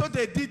 so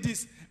they did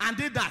this and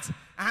did that.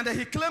 And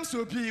he claims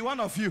to be one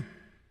of you.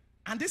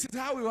 And this is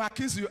how we will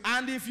accuse you.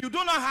 And if you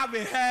do not have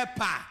a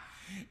helper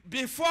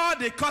before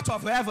the court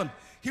of heaven,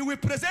 he will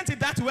present it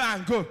that way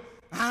and go.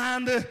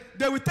 And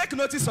they will take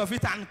notice of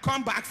it and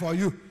come back for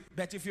you.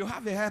 But if you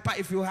have a helper,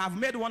 if you have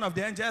made one of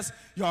the angels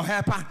your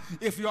helper,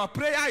 if your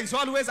prayer is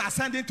always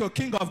ascending to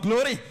King of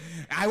Glory,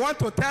 I want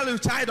to tell you,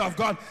 child of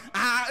God,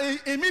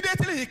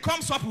 immediately he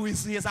comes up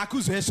with his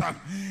accusation.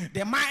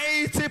 The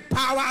mighty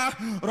power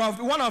of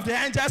one of the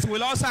angels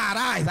will also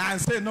arise and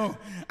say, no,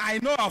 I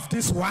know of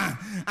this one.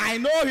 I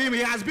know him.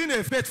 He has been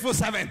a faithful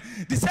servant.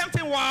 The same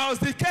thing was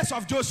the case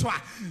of Joshua.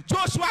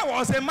 Joshua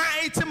was a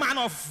mighty man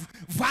of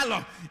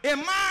valor, a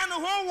man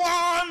who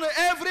won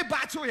every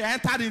battle he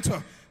entered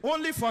into,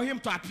 only for him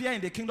to appear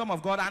in the kingdom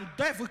of God, and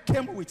devil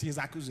came with his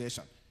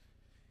accusation.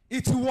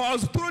 It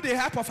was through the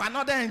help of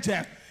another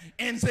angel.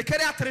 In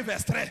Zechariah 3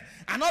 verse 3,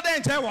 another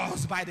angel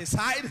was by the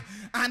side,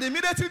 and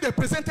immediately they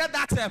presented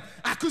that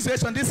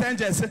accusation. This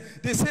angel said,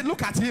 they said,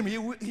 look at him,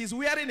 he's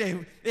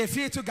wearing a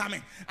filthy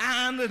garment.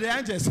 And the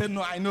angel said,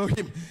 no, I know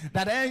him.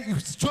 That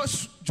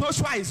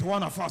Joshua is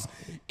one of us.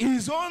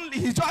 He's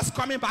just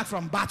coming back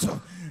from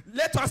battle.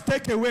 Let us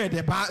take away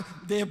the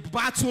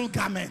battle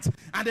garment.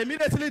 And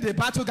immediately the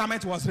battle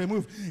garment was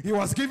removed. He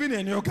was given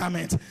a new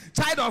garment.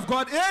 Child of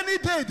God, any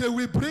day they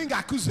will bring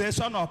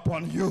accusation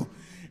upon you.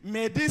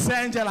 May this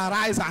angel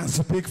arise and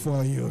speak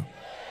for you.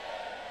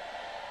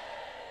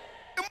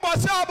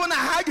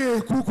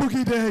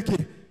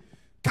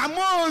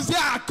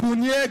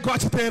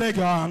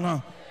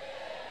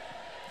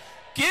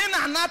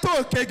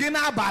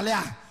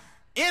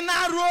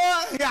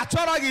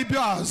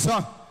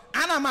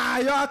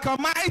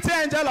 Mighty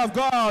angel of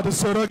God,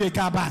 Sorogi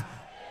Kaba.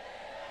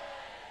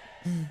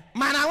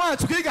 Man, I want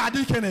to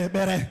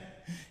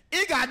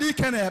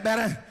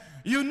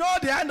you know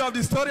the end of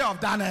the story of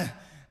Daniel.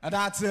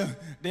 That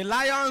the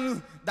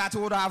lion that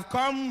would have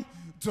come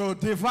to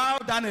devour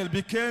Daniel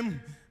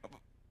became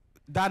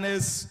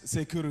Daniel's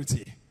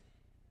security.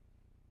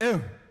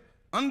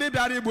 Ndị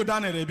bịara igbu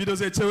Daniel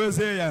ebidozie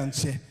chewezie ya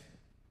nche.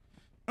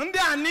 Ndị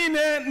a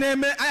niile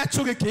na-eme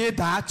achụghị ka ị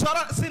daa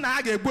chọrọ si na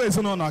ha ga-egbu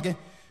ezinụlọ gị.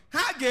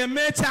 Ha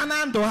ga-emecha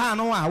na ndụ ha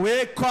anụnwa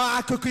wee kọọ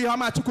akụkọ ihe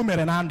ọma Chukwu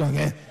mere na ndụ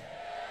gị.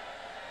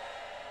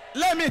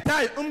 Let me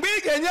tell you, mgbe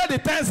ị ga-enye the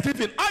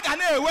Thanksgiving, ọ ga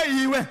na-ewe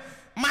iwe.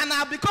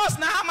 Mana because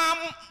na ha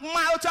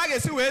ma otu a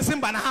ga-esi wee si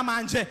mba na ha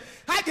ma nje,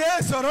 ha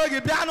ga-esoro gị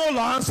bịa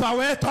n'ụlọ nsọ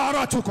wee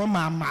tọrọ Chukwu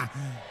mma.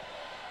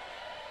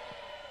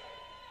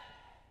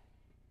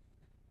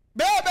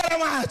 Kpee ekpere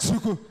nwa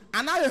Chukwu,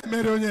 anaghị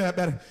emere onye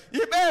ekpere.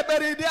 Ikpe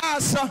ekpere dị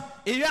asọ,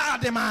 ihe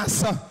adị m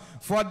asọ.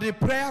 For the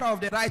prayer of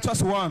the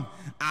righteous one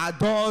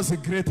adores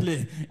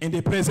greatly in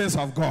the presence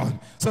of God.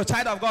 So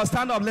child of God,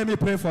 stand up, let me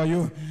pray for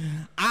you.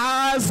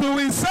 As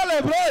we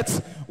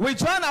celebrate, we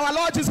join our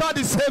Lord Jesus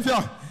the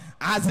Savior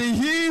as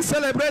he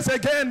celebrates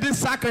again this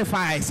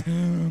sacrifice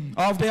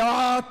of the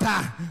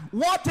altar.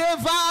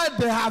 Whatever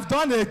they have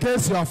done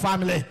against your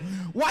family,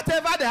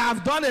 whatever they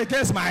have done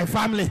against my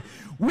family,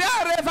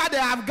 wherever they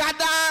have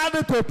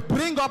gathered to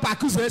bring up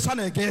accusation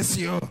against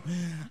you,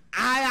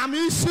 I am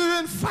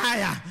issuing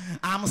fire.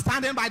 I'm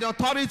standing by the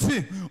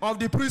authority of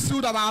the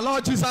priesthood of our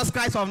Lord Jesus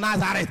Christ of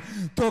Nazareth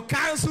to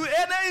cancel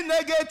any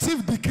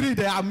negative decree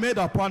they have made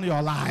upon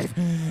your life.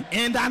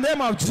 In the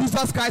name of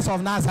Jesus Christ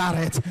of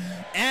Nazareth.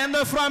 And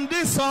from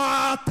this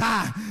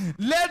altar,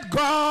 let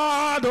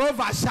God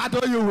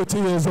overshadow you with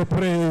his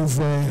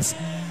presence.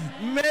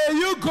 May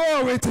you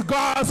go with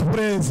God's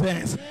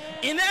presence.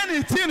 In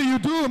anything you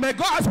do, may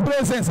God's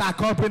presence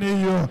accompany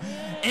you.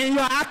 In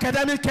your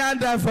academic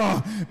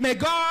endeavor, may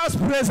God's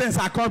presence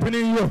accompany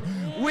you.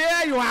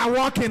 Where you are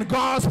walking,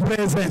 God's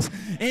presence.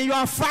 In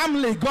your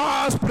family,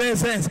 God's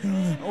presence.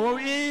 In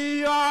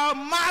your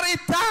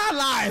marital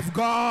life,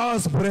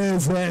 God's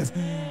presence.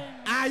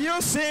 Are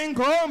you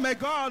single? May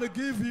God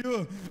give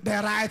you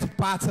the right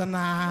partner.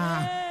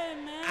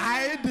 Amen.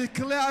 I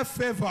declare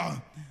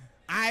favor.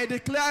 I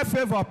declare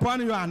favor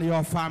upon you and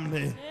your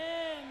family. Amen.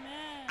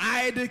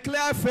 I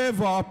declare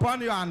favor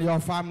upon you and your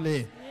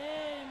family. Amen.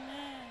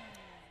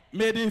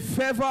 May the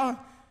favor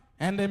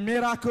and the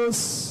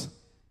miracles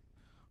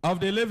of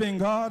the living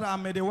God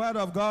and may the word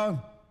of God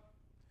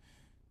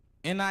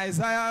in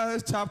Isaiah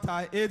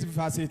chapter 8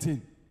 verse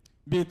 18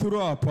 be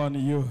true upon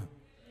you. Amen.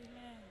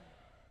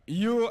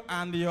 You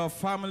and your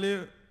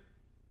family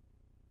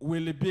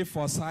will be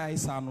for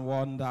signs and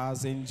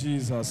wonders in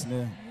Jesus'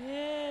 name.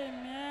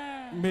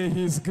 Amen. May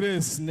his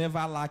grace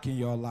never lack in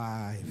your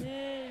life.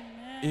 Amen.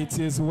 It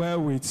is well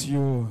with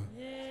you.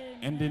 Amen.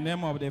 In the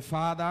name of the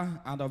Father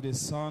and of the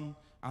Son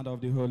and of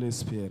the Holy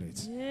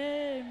Spirit.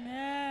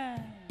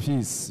 Amen.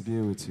 Peace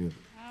be with you.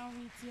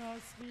 And with your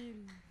spirit.